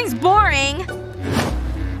 This ring's boring.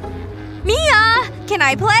 Mia! Can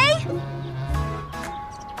I play?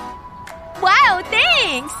 Wow,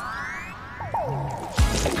 thanks!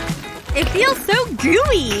 It feels so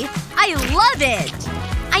gooey! I love it!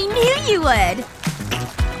 I knew you would!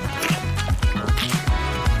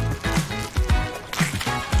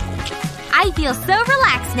 I feel so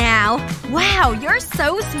relaxed now. Wow, you're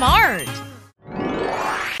so smart.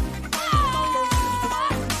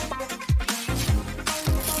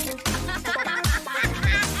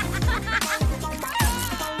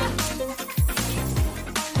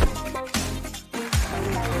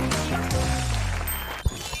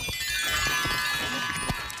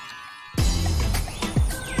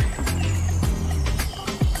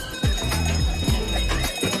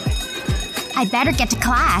 I better get to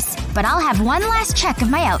class, but I'll have one last check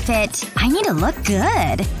of my outfit. I need to look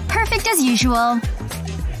good. Perfect as usual.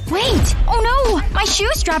 Wait! Oh no! My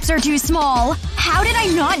shoe straps are too small! How did I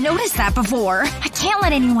not notice that before? I can't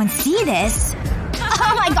let anyone see this.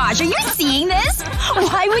 Oh my gosh, are you seeing this?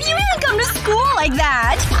 Why would you even come to school like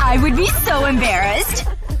that? I would be so embarrassed.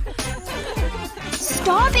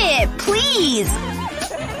 Stop it, please!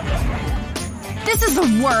 This is the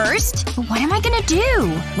worst. But what am I gonna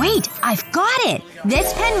do? Wait, I've got it!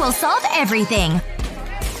 This pen will solve everything.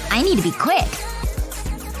 I need to be quick.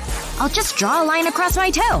 I'll just draw a line across my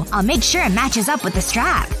toe. I'll make sure it matches up with the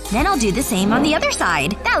strap. Then I'll do the same on the other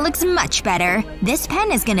side. That looks much better. This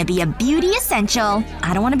pen is gonna be a beauty essential.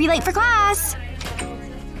 I don't want to be late for class.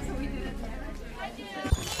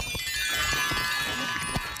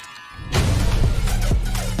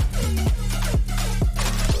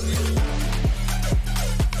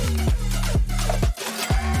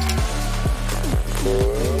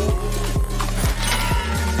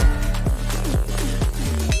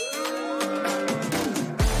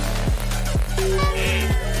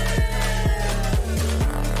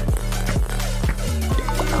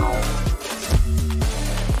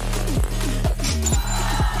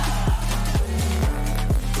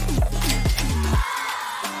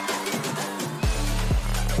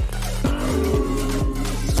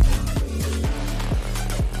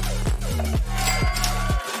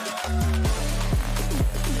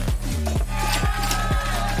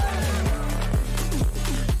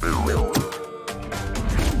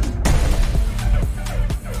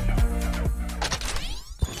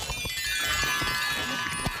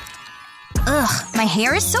 My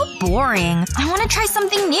hair is so boring. I want to try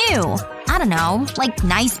something new. I don't know, like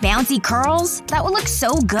nice bouncy curls? That would look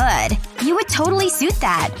so good. You would totally suit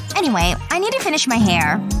that. Anyway, I need to finish my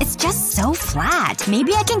hair. It's just so flat.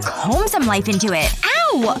 Maybe I can comb some life into it.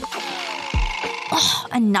 Ow! Oh,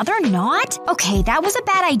 another knot? Okay, that was a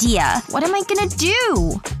bad idea. What am I gonna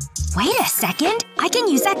do? Wait a second. I can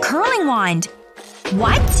use that curling wand.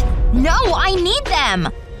 What? No, I need them!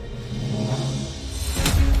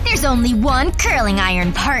 There's only one curling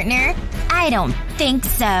iron, partner. I don't think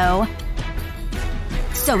so.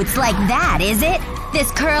 So it's like that, is it?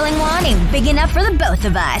 This curling wand ain't big enough for the both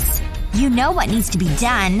of us. You know what needs to be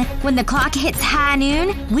done. When the clock hits high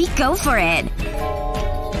noon, we go for it.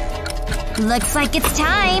 Looks like it's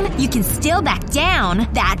time. You can still back down.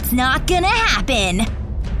 That's not gonna happen.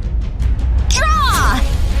 Draw!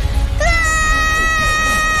 Ah!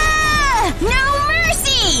 No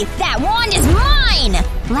mercy! That wand is mine!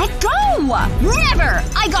 Let go! Never!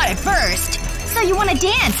 I got it first. So you wanna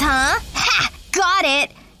dance, huh? Ha! Got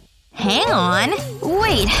it! Hang on.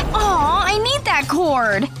 Wait. Aw, I need that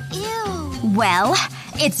cord. Ew. Well,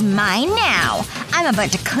 it's mine now. I'm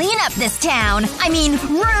about to clean up this town. I mean,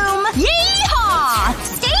 room. Yeehaw!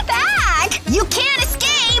 Stay back! You can't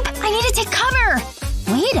escape! I need to take cover.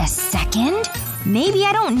 Wait a second. Maybe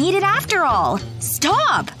I don't need it after all.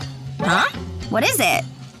 Stop! Huh? What is it?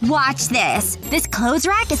 Watch this. This clothes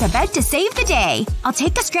rack is about to save the day. I'll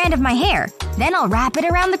take a strand of my hair. Then I'll wrap it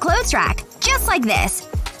around the clothes rack. Just like this.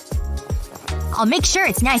 I'll make sure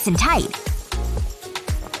it's nice and tight.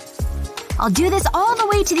 I'll do this all the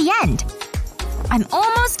way to the end. I'm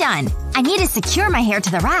almost done. I need to secure my hair to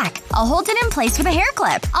the rack. I'll hold it in place with a hair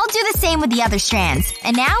clip. I'll do the same with the other strands.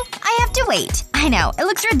 And now, I have to wait. I know, it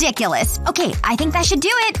looks ridiculous. Okay, I think that should do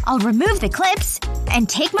it. I'll remove the clips and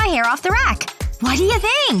take my hair off the rack. What do you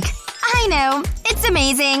think? I know. It's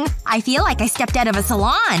amazing. I feel like I stepped out of a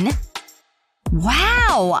salon.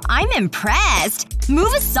 Wow, I'm impressed.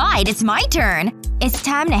 Move aside, it's my turn. It's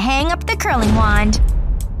time to hang up the curling wand.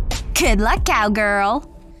 Good luck, cowgirl.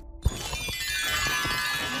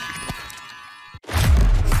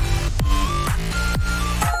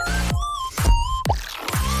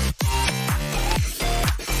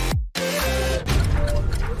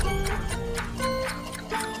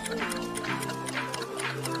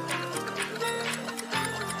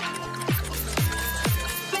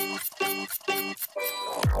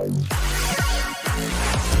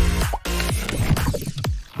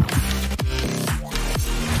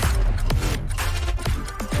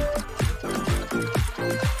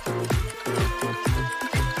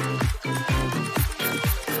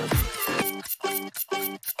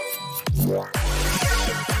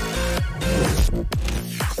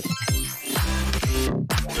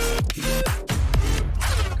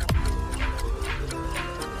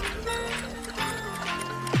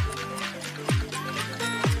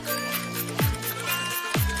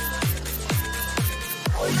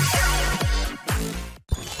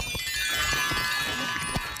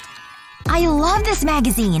 I love this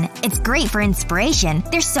magazine. It's great for inspiration.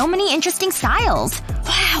 There's so many interesting styles.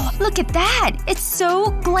 Wow, look at that! It's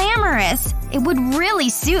so glamorous. It would really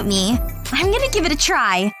suit me. I'm gonna give it a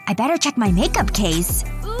try. I better check my makeup case.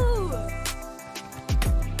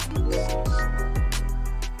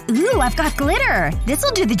 Ooh, I've got glitter.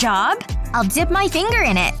 This'll do the job. I'll dip my finger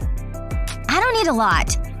in it. I don't need a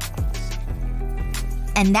lot.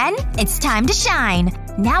 And then, it's time to shine.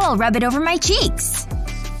 Now I'll rub it over my cheeks.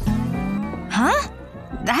 Huh?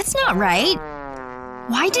 That's not right.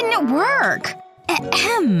 Why didn't it work?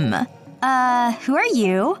 Ahem. Who are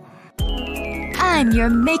you? I'm your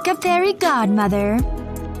makeup fairy godmother.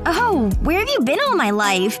 Oh, where have you been all my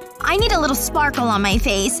life? I need a little sparkle on my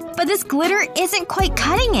face, but this glitter isn't quite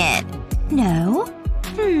cutting it. No?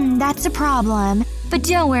 That's a problem. But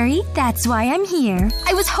don't worry, that's why I'm here.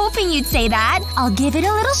 I was hoping you'd say that. I'll give it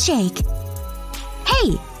a little shake.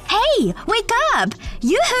 Hey! Hey! Wake up!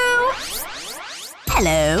 Yoo-hoo!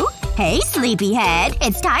 Hello? Hey, sleepyhead.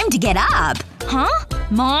 It's time to get up. Huh?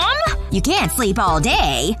 Mom? You can't sleep all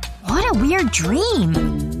day. What a weird dream.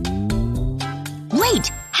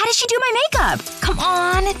 Wait! How did she do my makeup? Come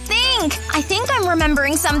on, think! I think I'm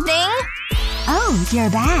remembering something. Oh, you're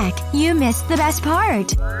back. You missed the best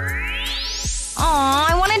part. Aw,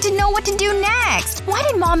 I wanted to know what to do next. Why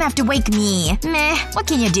did Mom have to wake me? Meh, what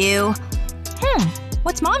can you do?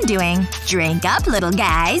 What's Mom doing? Drink up, little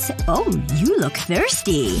guys. Oh, you look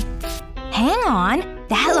thirsty. Hang on.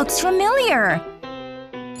 That looks familiar.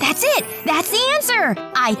 That's it! That's the answer!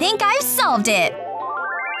 I think I've solved it.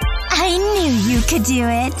 I knew you could do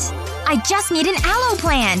it. I just need an aloe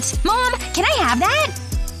plant. Mom, can I have that?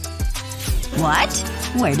 What?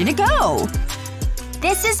 Where did it go?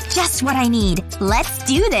 This is just what I need. Let's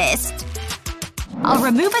do this. I'll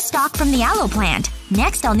remove a stalk from the aloe plant.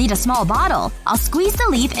 Next, I'll need a small bottle. I'll squeeze the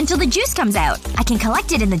leaf until the juice comes out. I can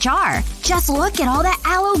collect it in the jar. Just look at all that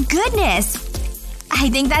aloe goodness! I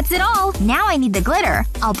think that's it all. Now I need the glitter.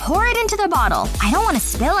 I'll pour it into the bottle. I don't want to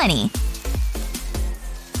spill any.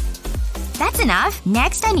 That's enough.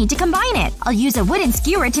 Next, I need to combine it. I'll use a wooden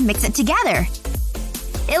skewer to mix it together.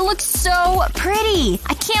 It looks so pretty!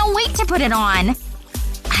 I can't wait to put it on!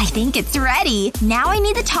 I think it's ready. Now I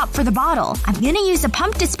need the top for the bottle. I'm gonna use a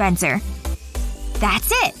pump dispenser. That's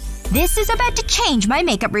it. This is about to change my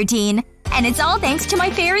makeup routine. And it's all thanks to my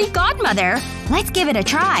fairy godmother. Let's give it a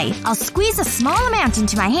try. I'll squeeze a small amount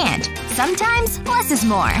into my hand. Sometimes, less is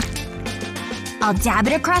more. I'll dab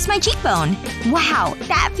it across my cheekbone. Wow,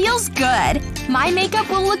 that feels good. My makeup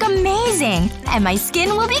will look amazing. And my skin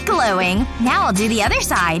will be glowing. Now I'll do the other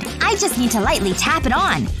side. I just need to lightly tap it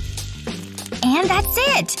on. And that's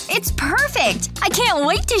it! It's perfect! I can't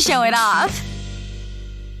wait to show it off!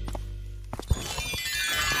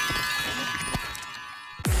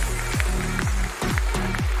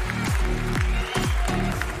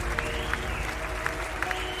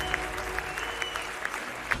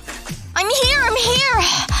 I'm here!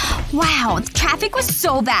 Wow, the traffic was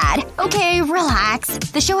so bad. Okay, relax.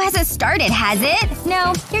 The show hasn't started, has it?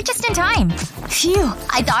 No, you're just in time. Phew,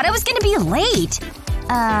 I thought I was gonna be late.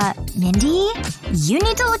 Mindy? You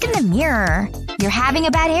need to look in the mirror. You're having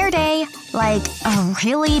a bad hair day. Like, a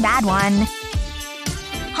really bad one.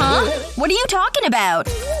 Huh? What are you talking about?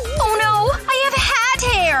 Oh no! I have hat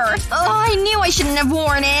hair! Oh, I knew I shouldn't have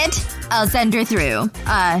worn it. I'll send her through.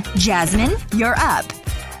 Jasmine, you're up.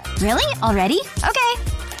 Really? Already? Okay.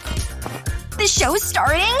 The show's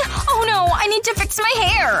starting? Oh no, I need to fix my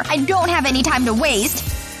hair. I don't have any time to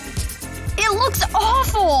waste. It looks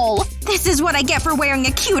awful! This is what I get for wearing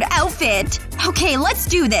a cute outfit. Okay, let's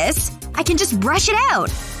do this. I can just brush it out.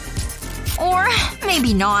 Or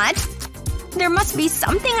maybe not. There must be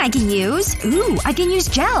something I can use. Ooh, I can use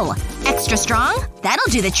gel. Extra strong?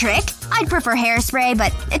 That'll do the trick. I'd prefer hairspray,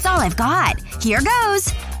 but it's all I've got. Here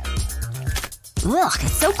goes. Ugh,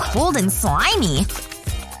 it's so cold and slimy.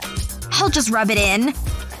 I'll just rub it in.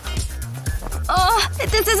 Ugh,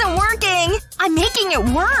 this isn't working. I'm making it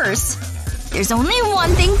worse. There's only one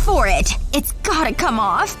thing for it. It's gotta come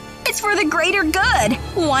off. It's for the greater good.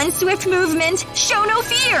 One swift movement. Show no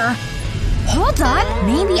fear. Hold on.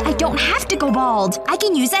 Maybe I don't have to go bald. I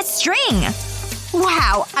can use that string.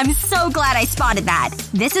 Wow. I'm so glad I spotted that.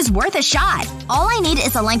 This is worth a shot. All I need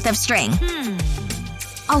is a length of string.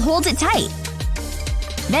 I'll hold it tight.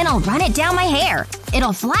 Then I'll run it down my hair.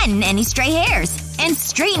 It'll flatten any stray hairs. And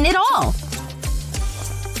straighten it all.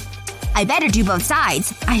 I better do both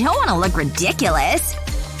sides. I don't want to look ridiculous.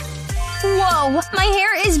 Whoa! My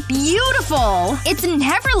hair is beautiful! It's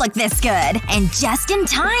never looked this good. And just in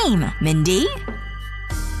time. Mindy?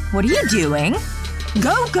 What are you doing?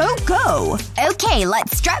 Go, go, go! Okay,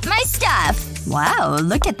 let's strap my stuff. Wow,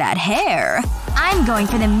 look at that hair. I'm going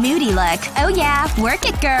for the moody look. Oh yeah, work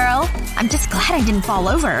it, girl. I'm just glad I didn't fall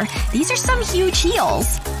over. These are some huge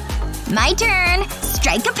heels. My turn.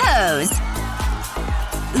 Strike a pose.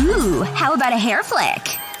 Ooh, how about a hair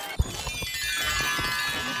flick?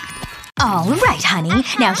 Alright, honey.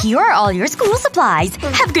 Now here are all your school supplies.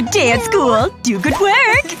 Have a good day at school. Do good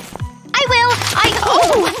work. I will.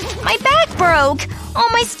 Oh! My back broke. All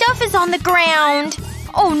my stuff is on the ground.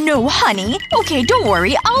 Oh no, honey. Okay, don't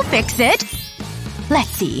worry. I'll fix it.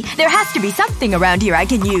 Let's see. There has to be something around here I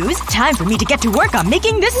can use. Time for me to get to work on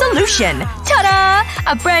making this solution. Ta-da!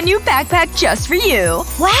 A brand new backpack just for you.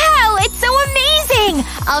 Wow! It's so amazing!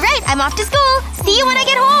 Alright, I'm off to school. See you when I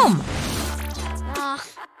get home.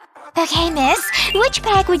 Okay, miss. Which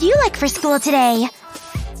bag would you like for school today?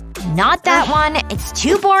 Not that one. It's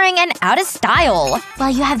too boring and out of style. Well,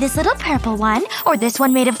 you have this little purple one. Or this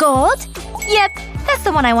one made of gold. Yep. That's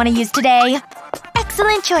the one I want to use today.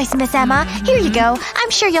 Excellent choice, Miss Emma. Here you go. I'm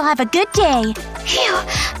sure you'll have a good day. Phew.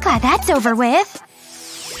 Glad that's over with.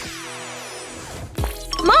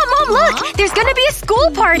 Mom, look! There's gonna be a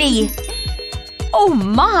school party! Oh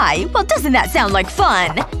my! Well, doesn't that sound like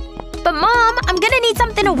fun? But Mom, I'm gonna need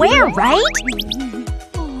something to wear, right?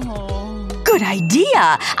 Good idea!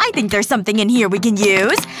 I think there's something in here we can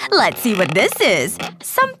use. Let's see what this is.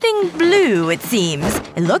 Something blue, it seems.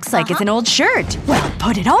 It looks like it's an old shirt. Well,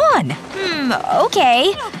 put it on.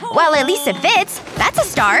 Okay. Well, at least it fits. That's a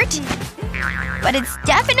start. But it's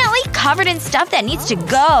definitely covered in stuff that needs to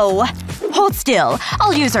go. Hold still.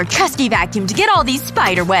 I'll use our trusty vacuum to get all these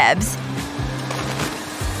spider webs.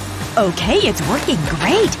 Okay, it's working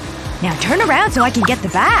great. Now turn around so I can get the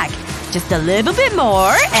bag. Just a little bit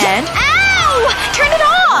more and… Ow! No! Turn it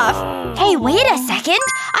off! Hey, wait a second.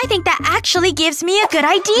 I think that actually gives me a good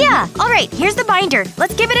idea. Alright, here's the binder.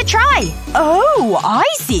 Let's give it a try. Oh, I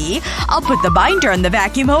see. I'll put the binder on the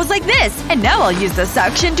vacuum hose like this. And now I'll use the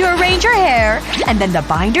suction to arrange her hair. And then the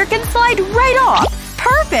binder can slide right off.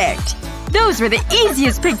 Perfect! Those were the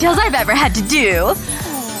easiest pigtails I've ever had to do.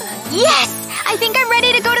 Yes! I think I'm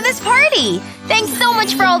ready to go to this party! Thanks so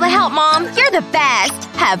much for all the help, Mom. You're the best.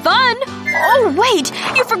 Have fun! Oh, wait!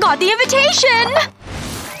 You forgot the invitation!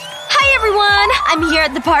 Hi, everyone! I'm here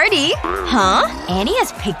at the party. Huh? Annie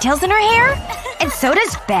has pigtails in her hair? And so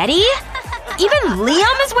does Betty? Even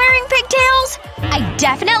Liam is wearing pigtails? I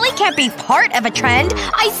definitely can't be part of a trend.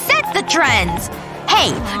 I set the trends!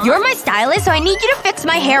 Hey, you're my stylist, so I need you to fix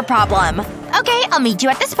my hair problem. Okay, I'll meet you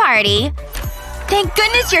at this party. Thank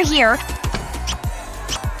goodness you're here.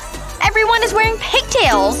 Everyone is wearing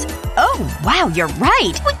pigtails. Oh, wow, you're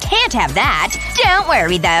right. We can't have that. Don't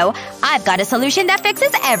worry, though. I've got a solution that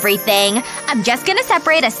fixes everything. I'm just gonna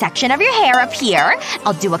separate a section of your hair up here.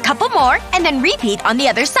 I'll do a couple more, and then repeat on the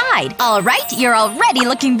other side. Alright, you're already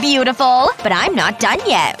looking beautiful. But I'm not done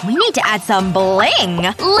yet. We need to add some bling.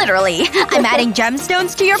 Literally. I'm adding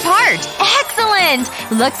gemstones to your part. Excellent!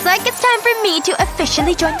 Looks like it's time for me to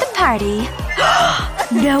officially join the party.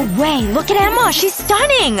 No way. Look at Emma. She's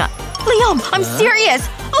stunning. Liam, I'm serious.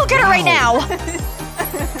 Look at her right now.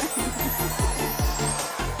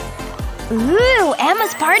 Ooh,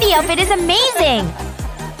 Emma's party outfit is amazing.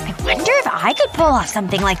 I wonder if I could pull off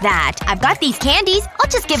something like that. I've got these candies. I'll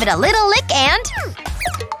just give it a little lick and…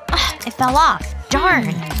 Ugh, it fell off. Darn.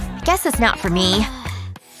 I guess it's not for me.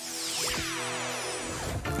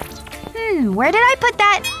 Where did I put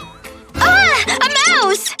that? Ah! A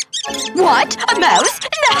mouse! What? A mouse?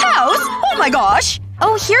 In the house? Oh my gosh!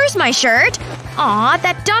 Oh, here's my shirt. Aw,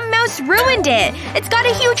 that dumb mouse ruined it. It's got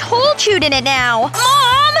a huge hole chewed in it now.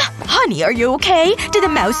 Mom! Honey, are you okay? Did the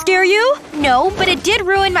mouse scare you? No, but it did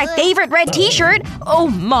ruin my favorite red t-shirt. Oh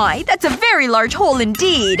my, that's a very large hole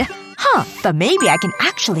indeed. Huh, but maybe I can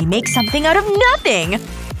actually make something out of nothing.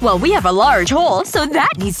 Well, we have a large hole, so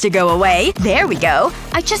that needs to go away. There we go.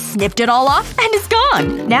 I just snipped it all off, and it's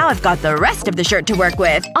gone. Now I've got the rest of the shirt to work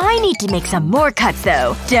with. I need to make some more cuts,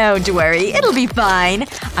 though. Don't worry, it'll be fine.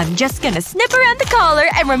 I'm just gonna snip around the collar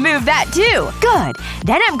and remove that, too. Good.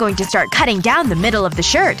 Then I'm going to start cutting down the middle of the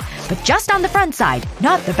shirt. But just on the front side,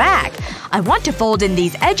 not the back. I want to fold in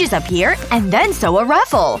these edges up here, and then sew a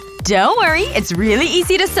ruffle. Don't worry, it's really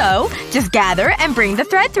easy to sew. Just gather and bring the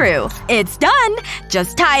thread through. It's done!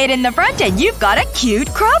 Just tie it in the front and you've got a cute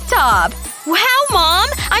crop top! Wow, Mom!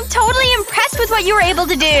 I'm totally impressed with what you were able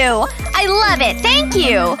to do! I love it, thank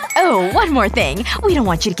you! Oh, one more thing. We don't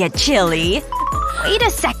want you to get chilly. Wait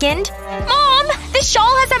a second. Mom! This shawl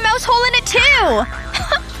has a mouse hole in it, too!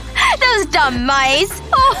 Those dumb mice!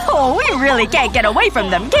 Oh, we really can't get away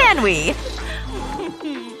from them, can we?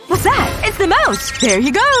 What's that? It's the mouse! There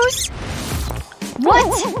he goes!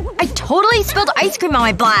 What? I totally spilled ice cream on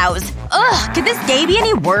my blouse. Ugh, could this day be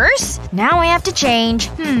any worse? Now I have to change.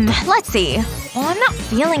 Let's see. Well, I'm not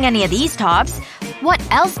feeling any of these tops. What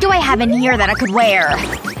else do I have in here that I could wear?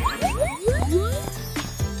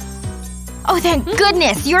 Oh, thank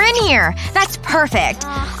goodness! You're in here! That's perfect.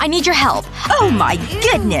 I need your help. Oh my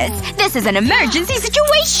goodness! This is an emergency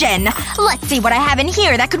situation! Let's see what I have in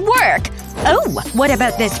here that could work. Oh, what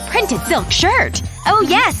about this printed silk shirt? Oh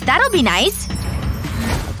yes, that'll be nice.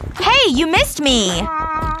 Hey, you missed me!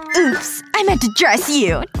 Oops. I meant to dress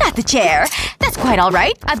you, not the chair. That's quite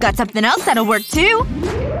alright. I've got something else that'll work too.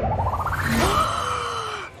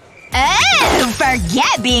 Oh,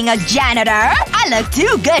 forget being a janitor! I look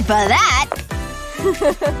too good for that!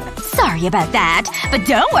 Sorry about that. But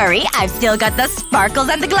don't worry, I've still got the sparkles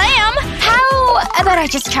and the glam! How about I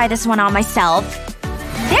just try this one on myself?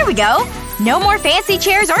 There we go! No more fancy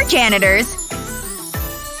chairs or janitors.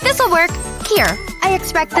 This'll work. Here. I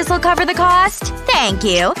expect this'll cover the cost. Thank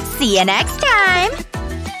you. See you next time!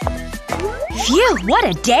 Phew, what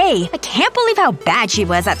a day. I can't believe how bad she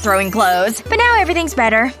was at throwing clothes. But now everything's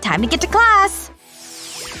better. Time to get to class.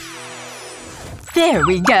 There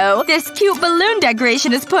we go. This cute balloon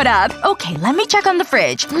decoration is put up. Okay, let me check on the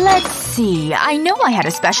fridge. Let's see. I know I had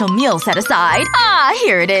a special meal set aside. Ah,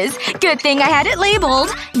 here it is. Good thing I had it labeled.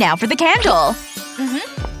 Now for the candle.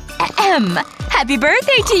 Ahem. Happy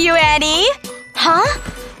birthday to you, Annie! Huh?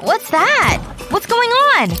 What's that? What's going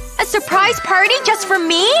on? A surprise party just for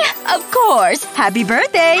me? Of course. Happy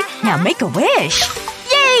birthday. Now make a wish.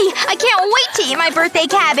 Yay! I can't wait to eat my birthday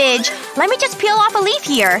cabbage! Let me just peel off a leaf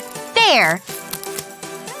here. There.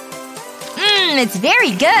 It's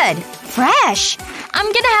very good. Fresh. I'm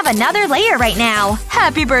gonna have another layer right now.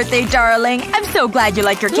 Happy birthday, darling. I'm so glad you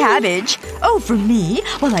like your cabbage. Oh, for me?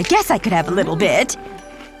 Well, I guess I could have a little bit.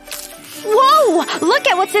 Whoa! Look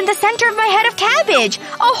at what's in the center of my head of cabbage!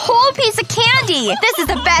 A whole piece of candy! This is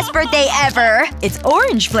the best birthday ever! It's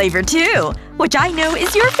orange flavor, too. Which I know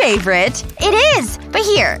is your favorite. It is! But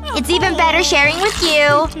here, it's even better sharing with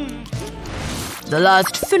you. The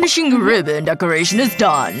last finishing ribbon decoration is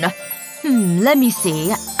done. Let me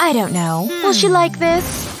see. I don't know. Will she like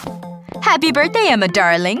this? Happy birthday, Emma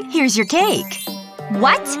darling. Here's your cake.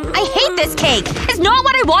 What? I hate this cake! It's not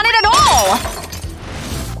what I wanted at all!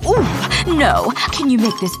 Ooh, no. Can you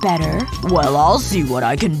make this better? Well, I'll see what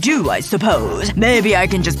I can do, I suppose. Maybe I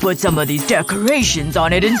can just put some of these decorations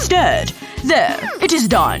on it instead. There. It is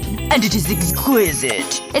done. And it is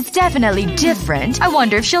exquisite. It's definitely different. I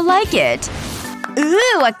wonder if she'll like it.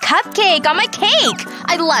 Ooh, a cupcake on my cake!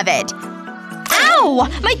 I love it. Ow!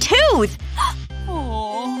 My tooth!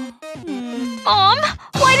 Mom,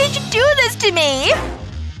 why did you do this to me?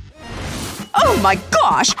 Oh my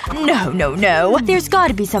gosh! No, no, no. There's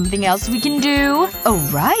gotta be something else we can do. Oh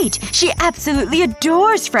right. She absolutely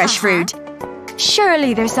adores fresh fruit.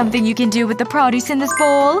 Surely there's something you can do with the produce in this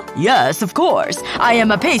bowl? Yes, of course. I am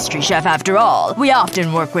a pastry chef after all. We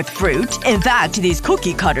often work with fruit. In fact, these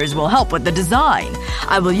cookie cutters will help with the design.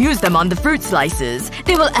 I will use them on the fruit slices.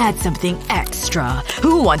 They will add something extra.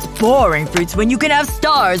 Who wants boring fruits when you can have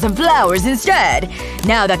stars and flowers instead?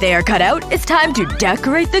 Now that they are cut out, it's time to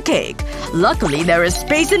decorate the cake. Luckily, there is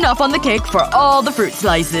space enough on the cake for all the fruit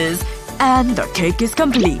slices. And the cake is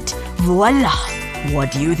complete. Voila!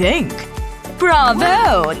 What do you think?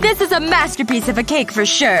 Bravo! This is a masterpiece of a cake for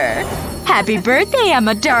sure. Happy birthday,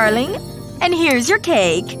 Emma darling. And here's your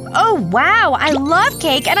cake. Oh wow, I love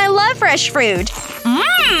cake and I love fresh fruit.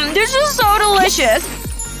 This is so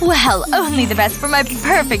delicious. Well, only the best for my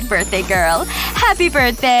perfect birthday girl. Happy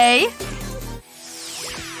birthday.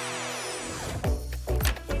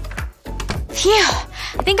 Phew.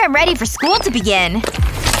 I think I'm ready for school to begin.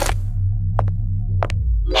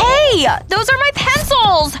 Hey! Those are my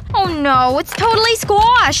pencils! Oh no, it's totally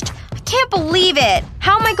squashed. I can't believe it.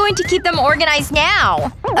 How am I going to keep them organized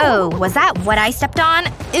now? Oh, was that what I stepped on?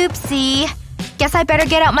 Oopsie. Guess I better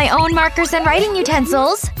get out my own markers and writing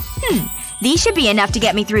utensils. These should be enough to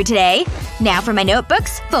get me through today. Now for my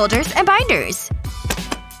notebooks, folders, and binders.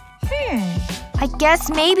 I guess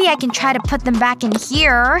maybe I can try to put them back in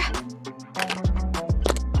here.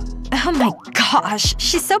 Oh my gosh.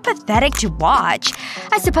 She's so pathetic to watch.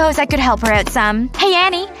 I suppose I could help her out some. Hey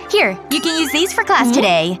Annie. Here. You can use these for class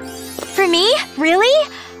today. For me? Really?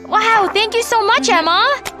 Wow, thank you so much, Emma.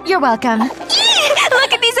 You're welcome.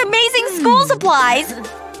 Look at these amazing school supplies!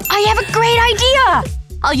 I have a great idea!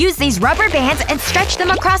 I'll use these rubber bands and stretch them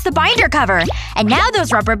across the binder cover. And now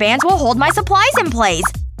those rubber bands will hold my supplies in place.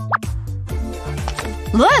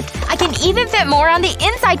 Look! I can even fit more on the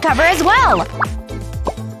inside cover as well.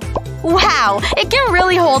 Wow, it can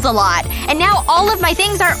really hold a lot. And now all of my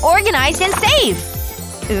things are organized and safe.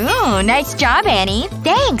 Ooh, nice job, Annie.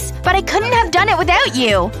 Thanks, but I couldn't have done it without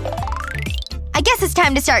you. I guess it's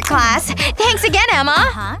time to start class. Thanks again,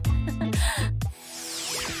 Emma.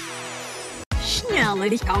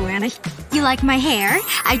 You like my hair?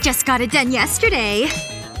 I just got it done yesterday.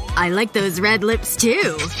 I like those red lips,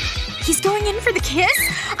 too. He's going in for the kiss?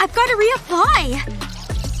 I've got to reapply.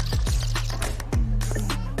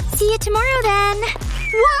 See you tomorrow, then.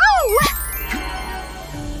 Whoa!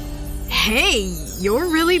 Hey, you're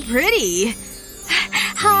really pretty.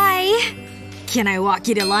 Hi. Can I walk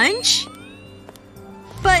you to lunch?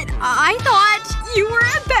 But I thought you were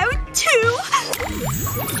about to.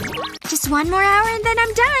 Just one more hour and then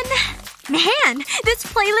I'm done. Man, this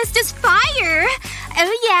playlist is fire!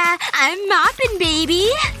 Oh yeah, I'm mopping,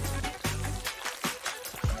 baby.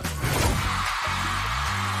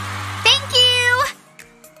 Thank you!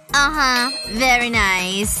 Very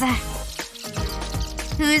nice.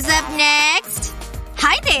 Who's up next?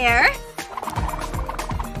 Hi there!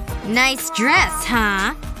 Nice dress,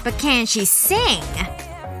 huh? But can she sing?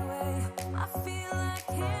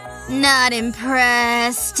 Not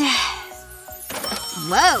impressed.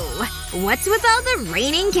 Whoa. What's with all the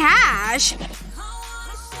raining cash?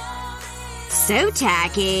 So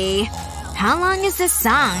tacky. How long is this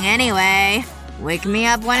song, anyway? Wake me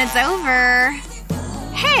up when it's over.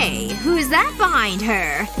 Hey, who's that behind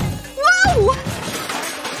her? Whoa!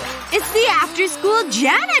 It's the after-school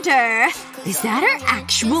janitor! Is that her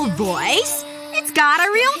actual voice? It's got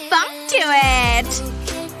a real funk to it!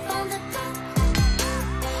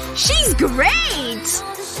 She's great!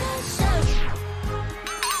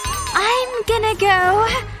 I'm gonna go…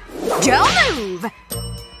 Don't move!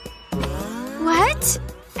 What? What?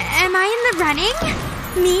 Am I in the running?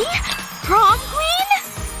 Me? Prom queen?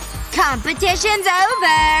 Competition's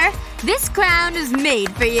over! This crown is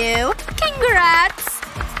made for you. Congrats!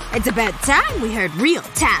 It's about time we heard real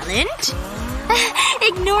talent.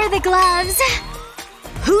 Ignore the gloves.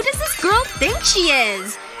 Who does this girl think she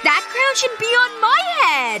is? That crown should be on my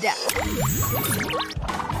head!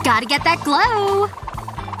 Gotta get that glow.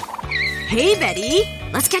 Hey, Betty.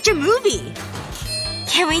 Let's catch a movie.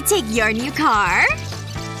 Can we take your new car?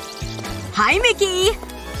 Hi, Mickey.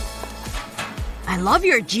 I love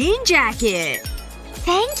your jean jacket.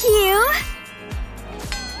 Thank you.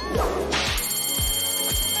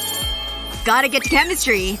 Gotta get to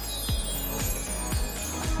chemistry.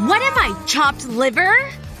 What am I, chopped liver?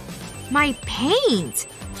 My paint.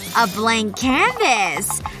 A blank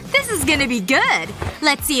canvas. This is gonna be good.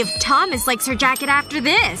 Let's see if Thomas likes her jacket after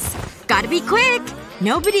this. Gotta be quick.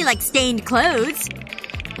 Nobody likes stained clothes.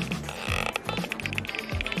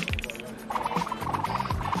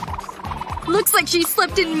 Looks like she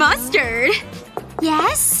slipped in mustard.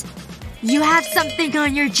 Yes? You have something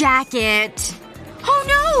on your jacket. Oh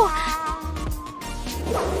no!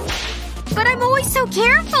 But I'm always so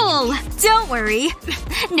careful. Don't worry.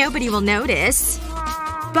 Nobody will notice.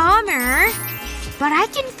 Bummer. But I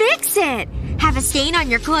can fix it. Have a stain on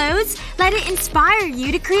your clothes. Let it inspire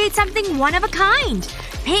you to create something one of a kind.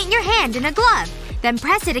 Paint your hand in a glove. Then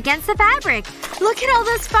press it against the fabric. Look at all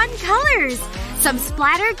those fun colors. Some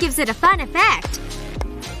splatter gives it a fun effect.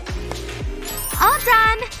 All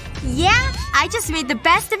done. Yeah, I just made the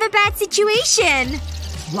best of a bad situation.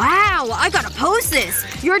 Wow, I gotta post this.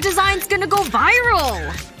 Your design's gonna go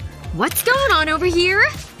viral. What's going on over here?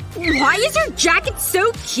 Why is your jacket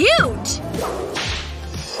so cute?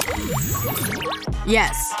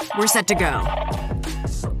 Yes, we're set to go.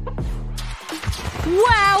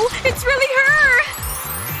 Wow, it's really her!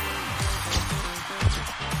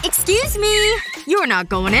 Excuse me. You're not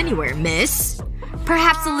going anywhere, miss.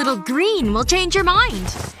 Perhaps a little green will change your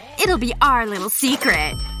mind. It'll be our little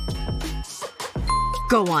secret.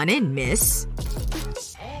 Go on in, miss.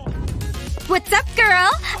 What's up, girl?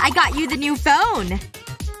 I got you the new phone.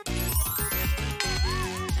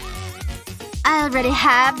 I already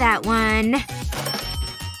have that one.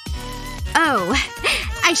 Oh.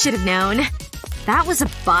 I should have known. That was a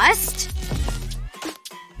bust?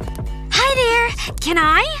 Hi there. Can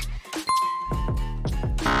I?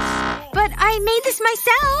 But I made this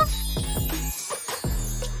myself.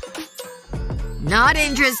 Not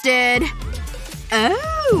interested.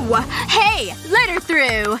 Oh! Hey! Let her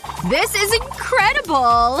through! This is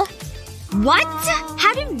incredible! What?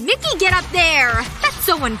 How did Mickey get up there? That's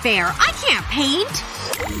so unfair. I can't paint.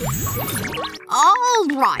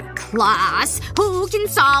 Alright, class. Who can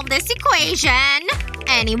solve this equation?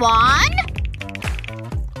 Anyone?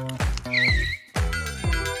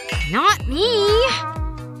 Not me.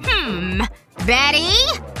 Betty?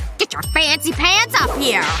 Get your fancy pants up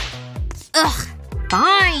here. Ugh.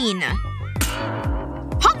 Fine.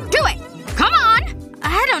 Hop to it! Come on!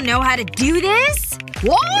 I don't know how to do this.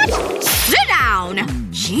 What? Sit down!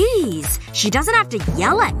 Jeez. She doesn't have to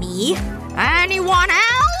yell at me. Anyone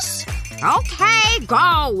else? Okay,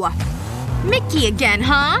 go. Mickey again,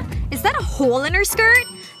 huh? Is that a hole in her skirt?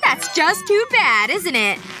 That's just too bad, isn't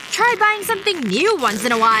it? Try buying something new once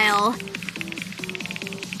in a while.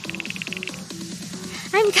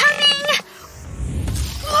 I'm coming!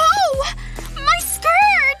 Whoa! My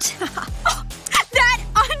skirt! That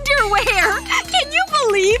underwear! Can you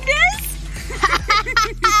believe this?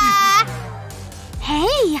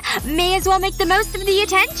 Hey! May as well make the most of the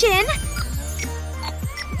attention.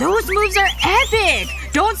 Those moves are epic!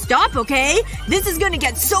 Don't stop, okay? This is gonna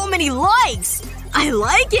get so many likes! I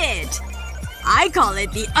like it! I call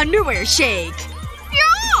it the underwear shake.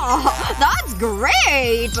 Yeah! That's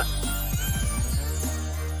great!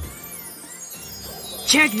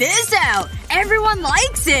 Check this out! Everyone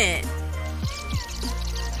likes it!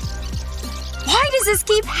 Why does this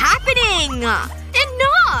keep happening?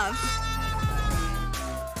 Enough!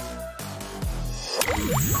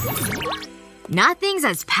 Nothing's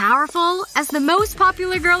as powerful as the most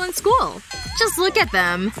popular girl in school. Just look at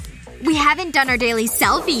them. We haven't done our daily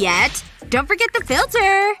selfie yet. Don't forget the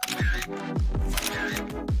filter.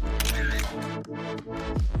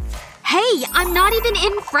 Hey, I'm not even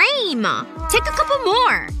in frame. Take a couple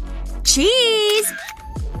more. Cheese!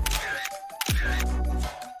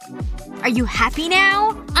 Are you happy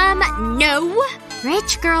now? No.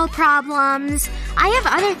 Rich girl problems. I have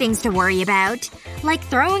other things to worry about. Like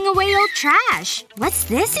throwing away old trash. What's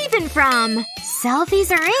this even from?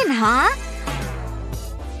 Selfies are in, huh?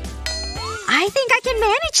 I think I can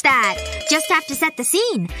manage that. Just have to set the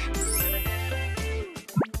scene.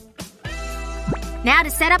 Now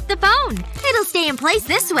to set up the phone. It'll stay in place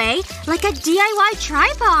this way, like a DIY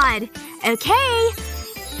tripod. Okay.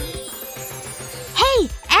 Hey,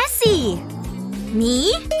 Essie!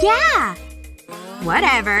 Me? Yeah.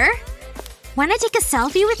 Whatever. Wanna take a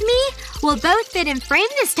selfie with me? We'll both fit in frame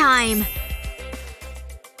this time.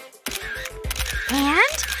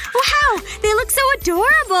 And? Wow! They look so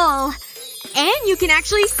adorable! And you can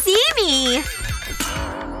actually see me!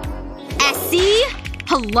 Essie?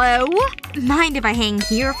 Hello? Mind if I hang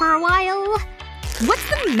here for a while? What's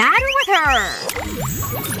the matter with her?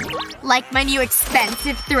 Like my new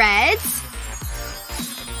expensive threads?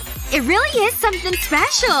 It really is something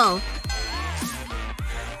special.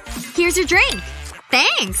 Here's your drink.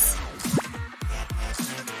 Thanks.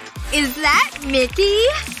 Is that Mickey?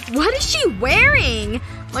 What is she wearing?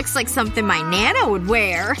 Looks like something my Nana would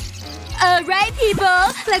wear. Alright,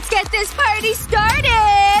 people. Let's get this party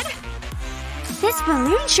started! This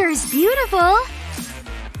balloon sure is beautiful.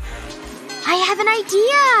 I have an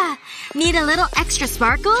idea! Need a little extra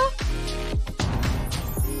sparkle?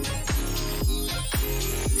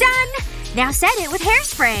 Done! Now set it with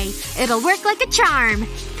hairspray. It'll work like a charm.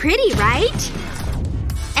 Pretty, right?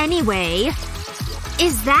 Anyway…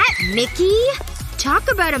 Is that Mickey? Talk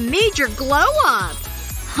about a major glow-up!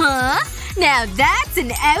 Huh? Now that's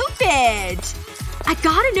an outfit! I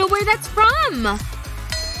gotta know where that's from!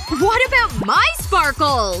 What about my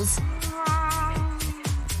sparkles?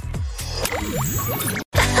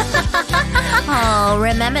 Oh,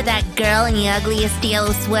 remember that girl in the ugliest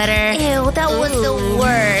yellow sweater? Ew, that was the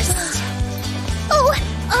worst. Oh,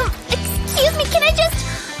 excuse me, can I just…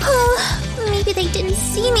 Oh, maybe they didn't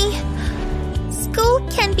see me. School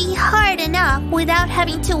can be hard enough without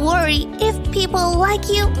having to worry if people like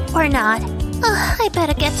you or not. I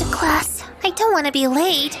better get to class. I don't want to be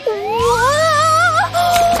late. What?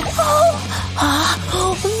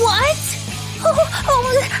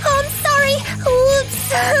 I'm sorry.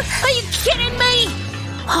 Oops. Are you kidding me?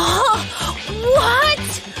 What?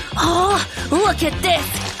 Look at this.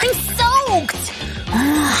 I'm soaked.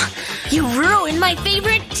 You ruined my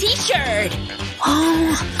favorite t-shirt.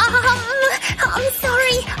 I'm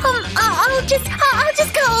sorry. I'll just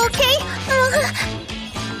go, okay?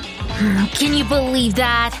 Can you believe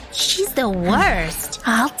that? She's the worst.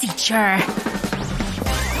 I'll teach her.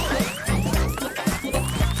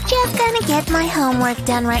 Just gonna get my homework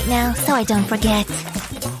done right now so I don't forget.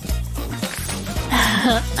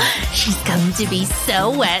 She's going to be so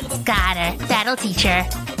wet. Got her. That'll teach her.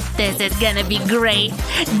 This is gonna be great.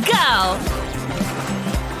 Go!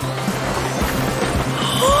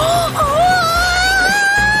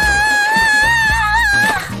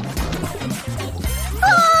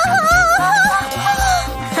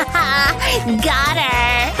 Got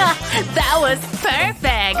her! That was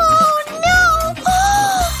perfect! Oh no!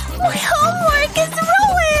 My homework is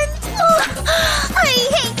ruined! I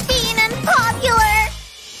hate being unpopular!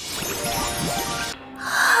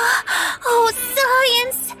 Oh,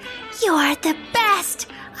 science! You are the best!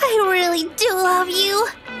 I really do love you!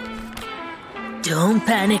 Don't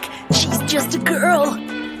panic. She's just a girl.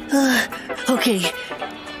 Okay.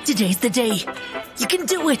 Today's the day. You can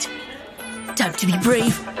do it. Time to be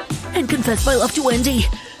brave and confess my love to Wendy.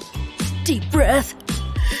 Deep breath.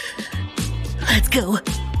 Let's go.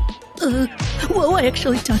 Whoa, I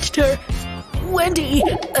actually touched her. Wendy!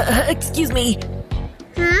 Excuse me.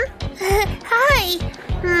 Hi.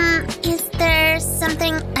 Is there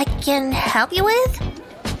something I can help you with?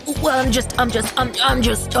 Well, I'm just, wanted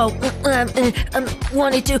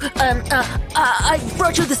to, I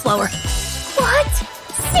brought you this flower. What?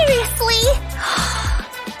 Seriously?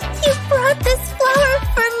 You brought this flower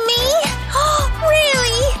for me?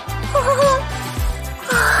 Really?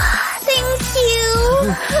 Thank you.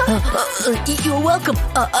 You're welcome.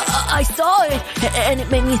 I saw it, and it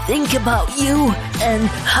made me think about you, and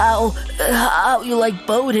how you like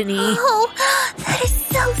botany. Oh, that is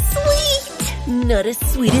so sweet. Not as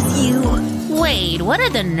sweet as you. Wait, what are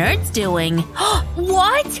the nerds doing?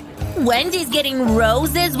 What? Wendy's getting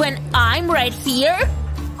roses when I'm right here?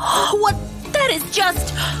 What? That is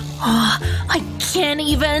just… I can't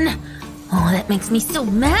even… Oh, that makes me so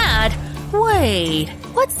mad. Wait,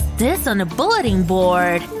 what's this on a bulletin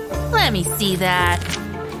board? Let me see that.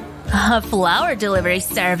 A flower delivery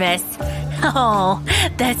service. Oh,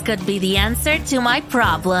 this could be the answer to my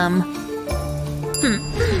problem.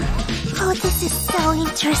 Oh, this is so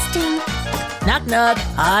interesting. Knock knock.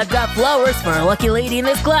 I've got flowers for a lucky lady in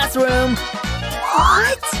this classroom.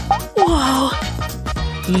 What? Whoa.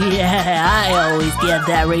 Yeah, I always get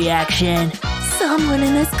that reaction. Someone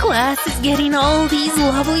in this class is getting all these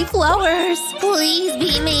lovely flowers. Please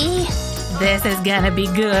be me. This is gonna be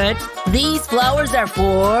good. These flowers are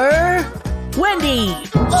for… Wendy!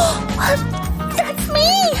 That's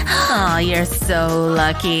me! Aw, you're so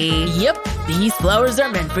lucky. Yep, these flowers are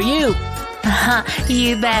meant for you.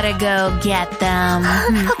 You better go get them.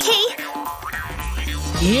 Okay.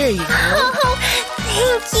 Here you go. Oh,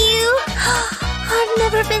 thank you. I've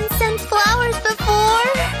never been sent flowers before.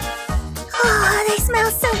 Oh, they smell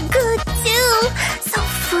so good, too. So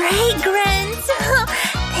fragrant.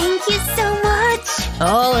 Thank you so much.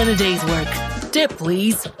 All in a day's work. Tip,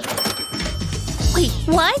 please. Wait,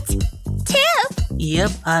 what? Tip?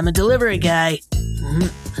 Yep, I'm a delivery guy.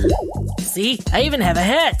 See, I even have a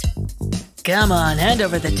hat. Come on, hand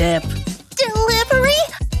over the tip. Delivery?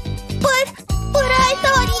 But I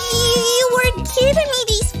thought you were giving me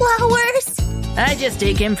these flowers. I just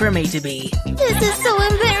take him from A to B. This is so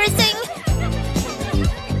embarrassing.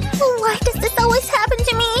 Why does this always happen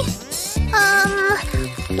to me?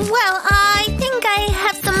 Well, I think I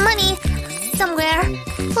have some money somewhere.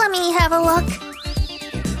 Let me have a look.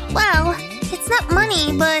 Well, it's not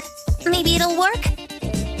money, but maybe it'll work.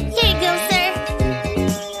 Here you go, sir.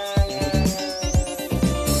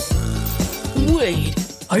 Wait,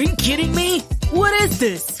 are you kidding me? What is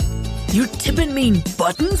this? You're tipping me in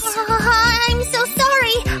buttons? I'm so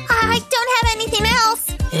sorry. I don't have anything else.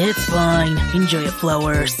 It's fine. Enjoy your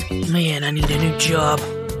flowers. Man, I need a new job.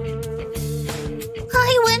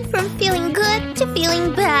 I went from feeling good to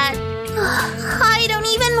feeling bad. I don't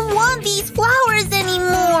even want these flowers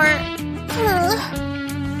anymore.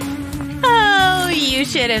 Oh, you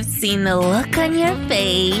should have seen the look on your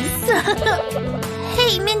face.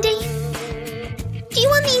 Hey, Mindy. Do you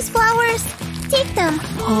want these flowers? Take them.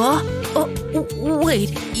 Huh? Oh,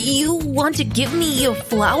 wait, you want to give me your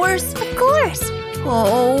flowers? Of course.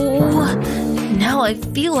 Oh, now I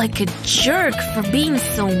feel like a jerk for being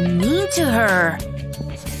so mean to her.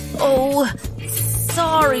 Oh,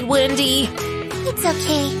 sorry, Wendy. It's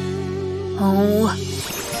okay. Oh.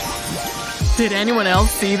 Did anyone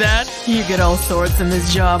else see that? You get all sorts in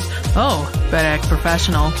this job. Oh, better act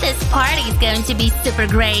professional. This party's going to be super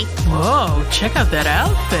great. Whoa, check out that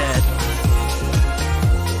outfit.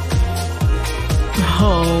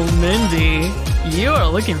 Oh, Mindy, you are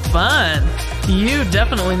looking fun. You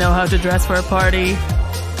definitely know how to dress for a party.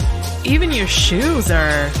 Even your shoes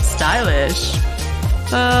are stylish.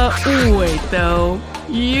 Wait though.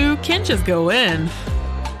 You can't just go in.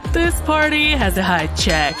 This party has a high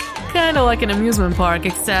check. Kinda like an amusement park,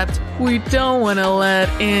 except we don't want to let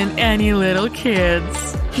in any little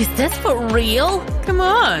kids. Is this for real? Come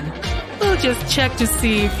on. We'll just check to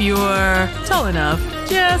see if you're tall enough.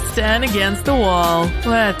 Just stand against the wall.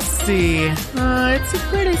 Let's see. It's a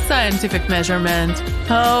pretty scientific measurement.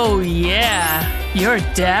 Oh yeah, you're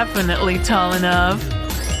definitely tall enough.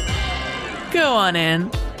 Go on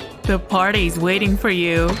in. The party's waiting for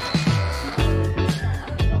you.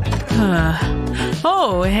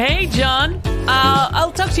 Oh, hey, John.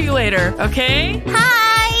 I'll talk to you later, okay?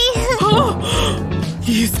 Hi.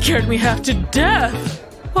 You scared me half to death.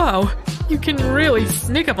 Wow, you can really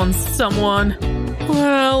sneak up on someone.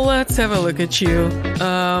 Well, let's have a look at you.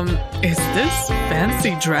 Is this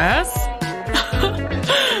fancy dress?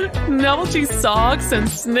 Novelty socks and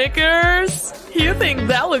Snickers? You think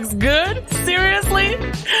that looks good? Seriously?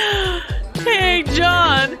 Hey,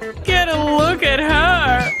 John, get a look at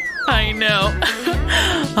her. I know.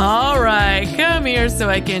 Alright, come here so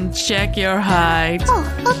I can check your height. Oh,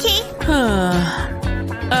 okay.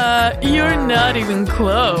 You're not even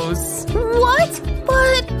close. What?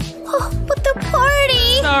 But the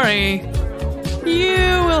party. Sorry.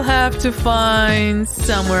 You will have to find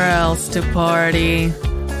somewhere else to party.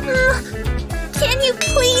 Can you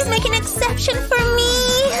please make an exception for me?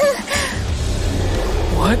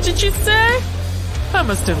 What did you say? I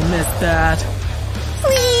must have missed that.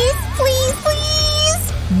 Please, please,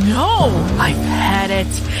 please. No, I've had it.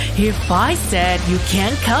 If I said you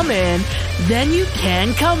can't come in, then you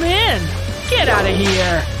can come in. Get out of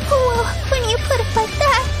here. Well, when you put it like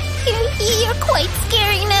that, you're quite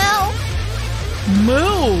scary now.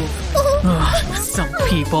 Move. Ugh, some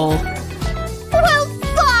people. Well,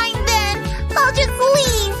 fine then. I'll just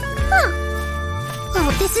leave.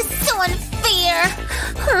 Oh, this is so unfair.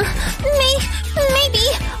 Maybe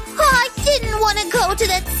I didn't want to go to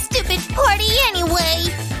that stupid party anyway.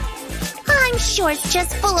 I'm sure it's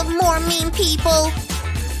just full of more mean people.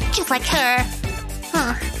 Just like her.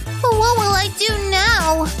 But what will I do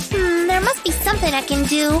now? There must be something I can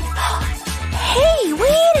do. Hey,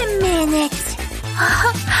 wait a minute.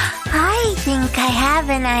 I think I have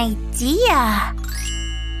an idea.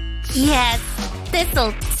 Yes,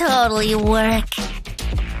 this'll totally work.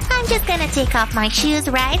 I'm just gonna take off my shoes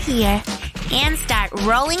right here. and start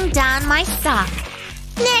rolling down my sock.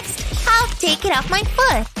 Next, I'll take it off my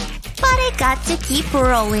foot. But I got to keep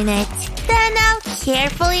rolling it. Then I'll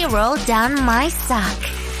carefully roll down my sock.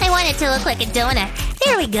 I want it to look like a donut.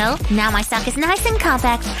 There we go. Now my sock is nice and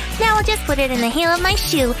compact. Now I'll just put it in the heel of my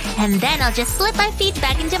shoe, and then I'll just slip my feet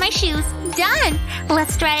back into my shoes. Done!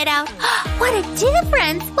 Let's try it out. What a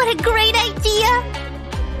difference! What a great idea!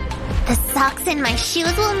 The socks in my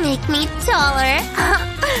shoes will make me taller.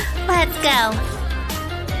 Let's go.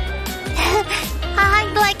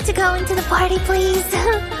 I'd like to go into the party, please.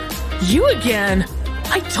 You again!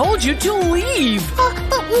 I told you to leave! But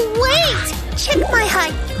wait! Check my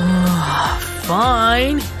height.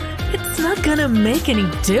 Fine. It's not gonna make any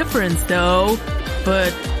difference, though.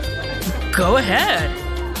 But go ahead.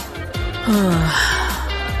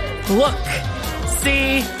 Look.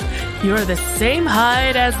 See? You're the same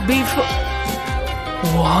height as before.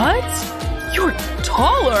 What? You're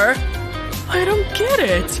taller? I don't get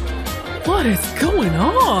it. What is going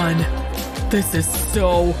on? This is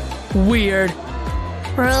so weird.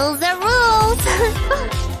 Rules are rules.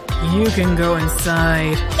 You can go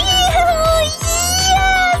inside. Yes!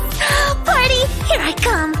 Party, here I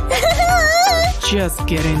come. Just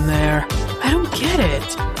get in there. I don't get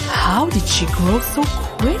it. How did she grow so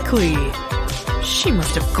quickly? She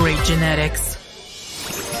must have great genetics.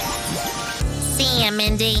 See ya,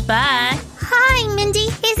 Mindy. Bye. Hi, Mindy.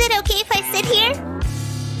 Is it okay if I sit here?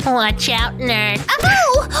 Watch out, nerd.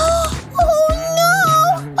 Oh! Oh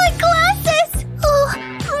no! My glasses!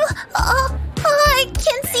 I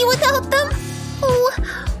can't see without them.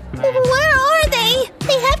 Where are they?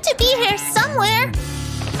 They have to be here somewhere.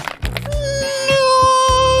 No!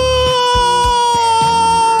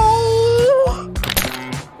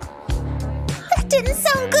 That didn't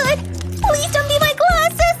sound good. Please don't be my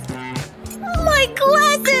glasses. My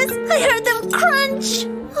glasses! I heard them crunch.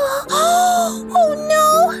 Oh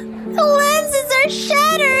no! The lenses are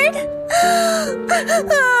shattered.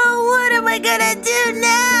 What am I gonna do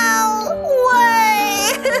now?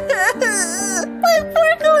 Why? My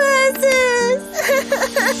poor glasses.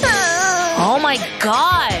 Oh my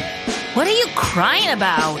god! What are you crying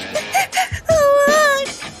about? Look!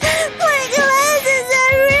 My glasses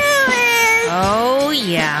are ruined. Oh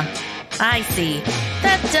yeah. I see.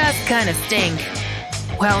 That does kind of stink.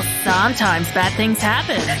 Well, sometimes bad things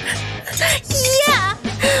happen. Yeah,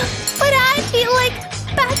 but I feel like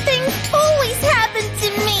bad things always happen to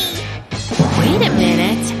me. Wait a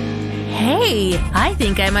minute. Hey, I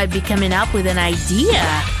think I might be coming up with an idea.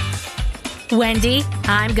 Wendy,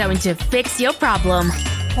 I'm going to fix your problem.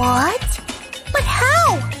 What? But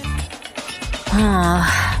how?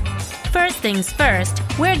 First things first,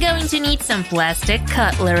 we're going to need some plastic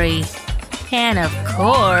cutlery. And of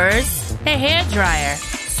course, a hairdryer.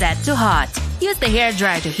 Set to hot. Use the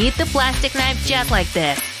hairdryer to heat the plastic knife just like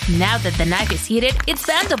this. Now that the knife is heated, it's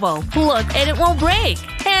bendable. Look, and it won't break.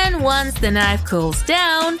 And once the knife cools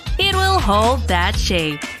down, it will hold that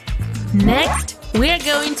shape. Next, we're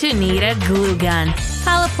going to need a glue gun.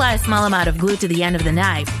 I'll apply a small amount of glue to the end of the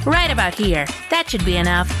knife, right about here. That should be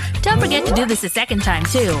enough. Don't forget to do this a second time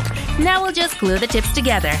too. Now we'll just glue the tips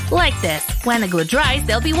together, like this. When the glue dries,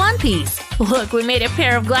 they'll be one piece. Look, we made a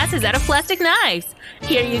pair of glasses out of plastic knives.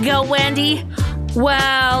 Here you go, Wendy.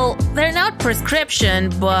 Well, they're not prescription,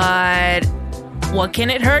 but what can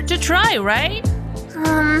it hurt to try, right?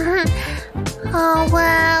 Oh,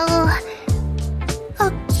 well…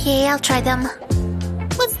 Okay, I'll try them.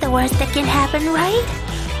 What's the worst that can happen, right?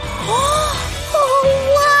 Oh,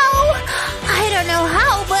 wow! I don't know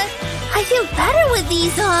how, but I feel better with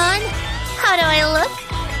these on. How do I look?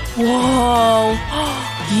 Whoa!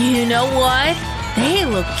 You know what? They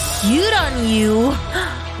look cute on you.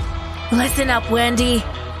 Listen up, Wendy.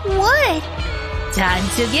 What? Time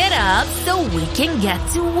to get up so we can get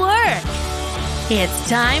to work. It's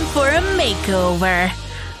time for a makeover.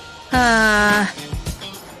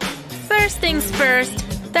 First things first,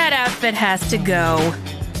 that outfit has to go.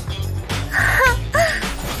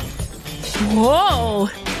 Whoa!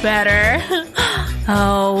 Better.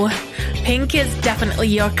 Oh, pink is definitely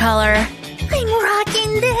your color. I'm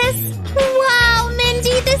rocking this. Wow,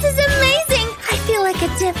 Mindy, this is amazing. I feel like a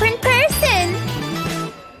different person.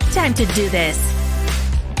 Time to do this.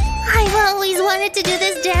 I've always wanted to do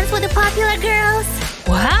this dance with the popular girls.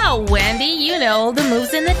 Wow, Wendy, you know the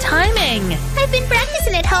moves and the timing. I've been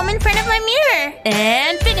practicing at home in front of my mirror.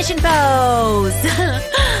 And finishing pose.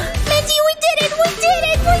 Mindy, we did it! We did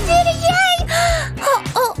it! We did it! Yay!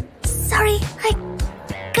 Oh, sorry. I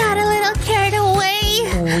got a little carried away.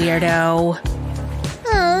 Weirdo.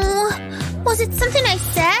 Oh, was it something I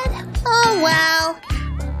said? Oh, well.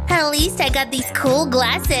 At least I got these cool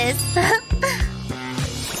glasses.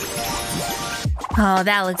 Oh,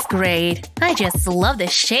 that looks great. I just love the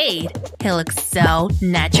shade. It looks so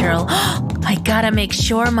natural. I gotta make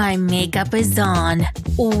sure my makeup is on.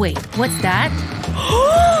 Wait, what's that?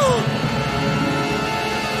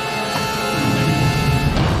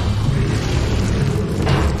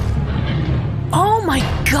 Oh my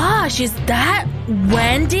gosh, is that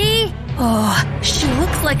Wendy? Oh, she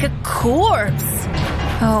looks like a corpse.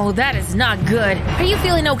 Oh, that is not good. Are you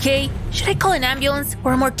feeling okay? Should I call an ambulance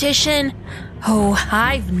or a mortician? Oh,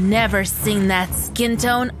 I've never seen that skin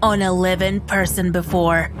tone on a living person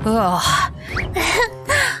before. Ugh.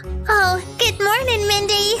 Oh, good morning,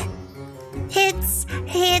 Mindy. It's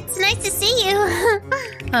nice to see you.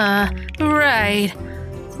 Right.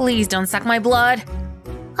 Please don't suck my blood.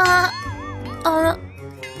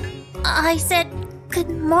 I said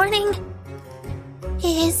good morning.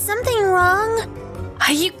 Is something wrong?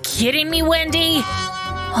 Are you kidding me, Wendy?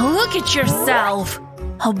 Look at yourself.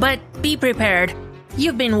 Oh, but be prepared.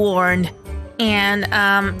 You've been warned. And,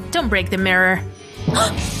 don't break the mirror.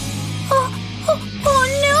 Oh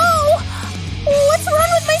no! What's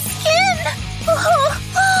wrong with my skin?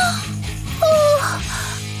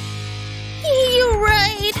 You're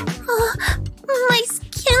right. My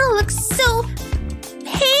skin looks so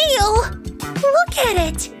pale. Look at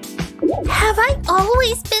it. Have I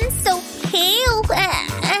always been so pale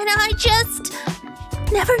and I just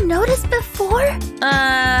never noticed before?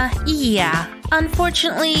 Yeah.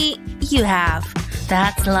 Unfortunately, you have.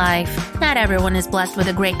 That's life. Not everyone is blessed with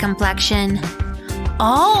a great complexion.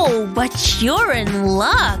 Oh, but you're in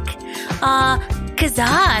luck. 'Cause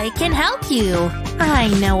I can help you. I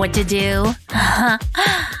know what to do.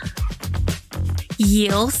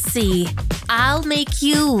 You'll see. I'll make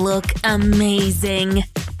you look amazing.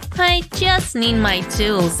 I just need my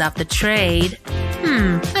tools off the trade.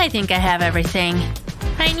 I think I have everything.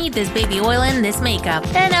 I need this baby oil and this makeup.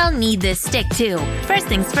 And I'll need this stick too. First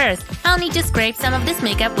things first, I'll need to scrape some of this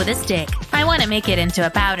makeup with a stick. I want to make it into a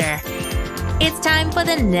powder. It's time for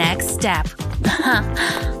the next step.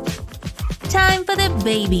 Time for the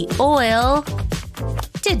baby oil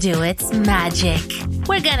to do its magic.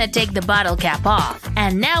 We're gonna take the bottle cap off.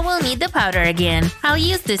 And now we'll need the powder again. I'll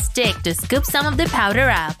use the stick to scoop some of the powder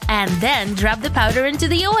up. And then drop the powder into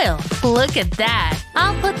the oil. Look at that.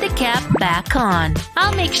 I'll put the cap back on.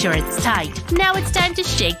 I'll make sure it's tight. Now it's time to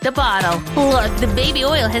shake the bottle. Look, the baby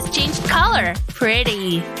oil has changed color.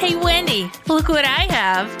 Pretty. Hey, Wendy, look what I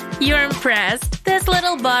have. You're impressed? This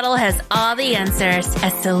little bottle has all the answers.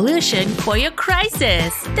 A solution for your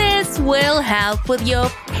crisis. This will help with your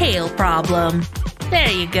pale problem. There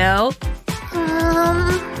you go.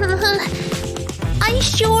 Are you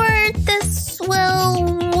sure this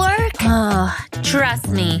will work? Oh, trust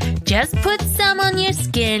me. Just put some on your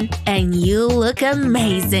skin and you'll look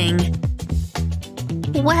amazing.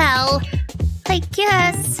 Well, I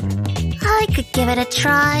guess I could give it a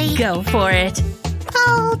try. Go for it.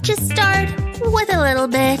 I'll just start with a little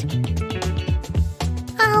bit.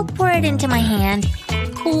 I'll pour it into my hand.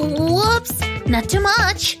 Whoops, not too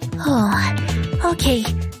much. Oh, okay.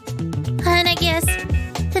 And I guess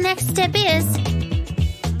the next step is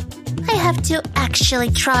I have to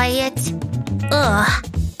actually try it. Ugh.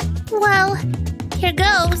 Well, here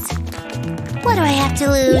goes. What do I have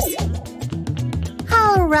to lose?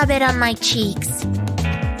 I'll rub it on my cheeks.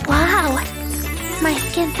 Wow, my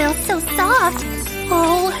skin feels so soft.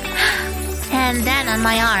 Oh, and then on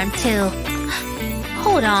my arm too.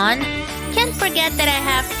 Hold on. Can't forget that I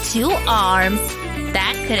have 2 arms.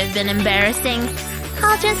 That could have been embarrassing.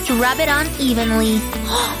 I'll just rub it on evenly.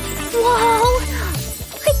 Whoa!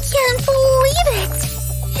 I can't believe it!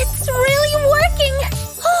 It's really working!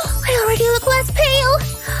 I already look less pale!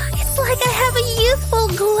 It's like I have a youthful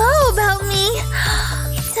glow about me!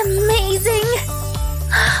 It's amazing!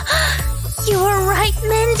 You're right,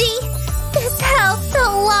 Mindy! This helps a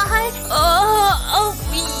lot!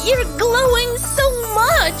 You're glowing so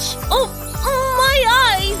much! Oh, my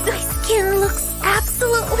eyes! My skin looks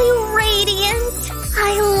absolutely radiant!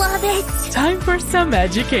 I love it! Time for some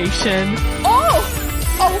education.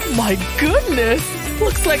 Oh my goodness!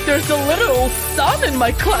 Looks like there's a literal sun in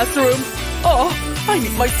my classroom. Oh, I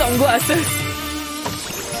need my sunglasses.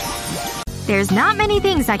 There's not many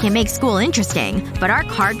things that can make school interesting, but our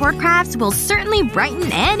cardboard crafts will certainly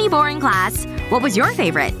brighten any boring class. What was your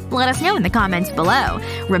favorite? Let us know in the comments below.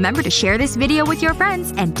 Remember to share this video with your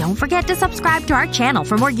friends, and don't forget to subscribe to our channel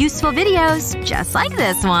for more useful videos just like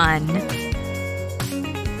this one.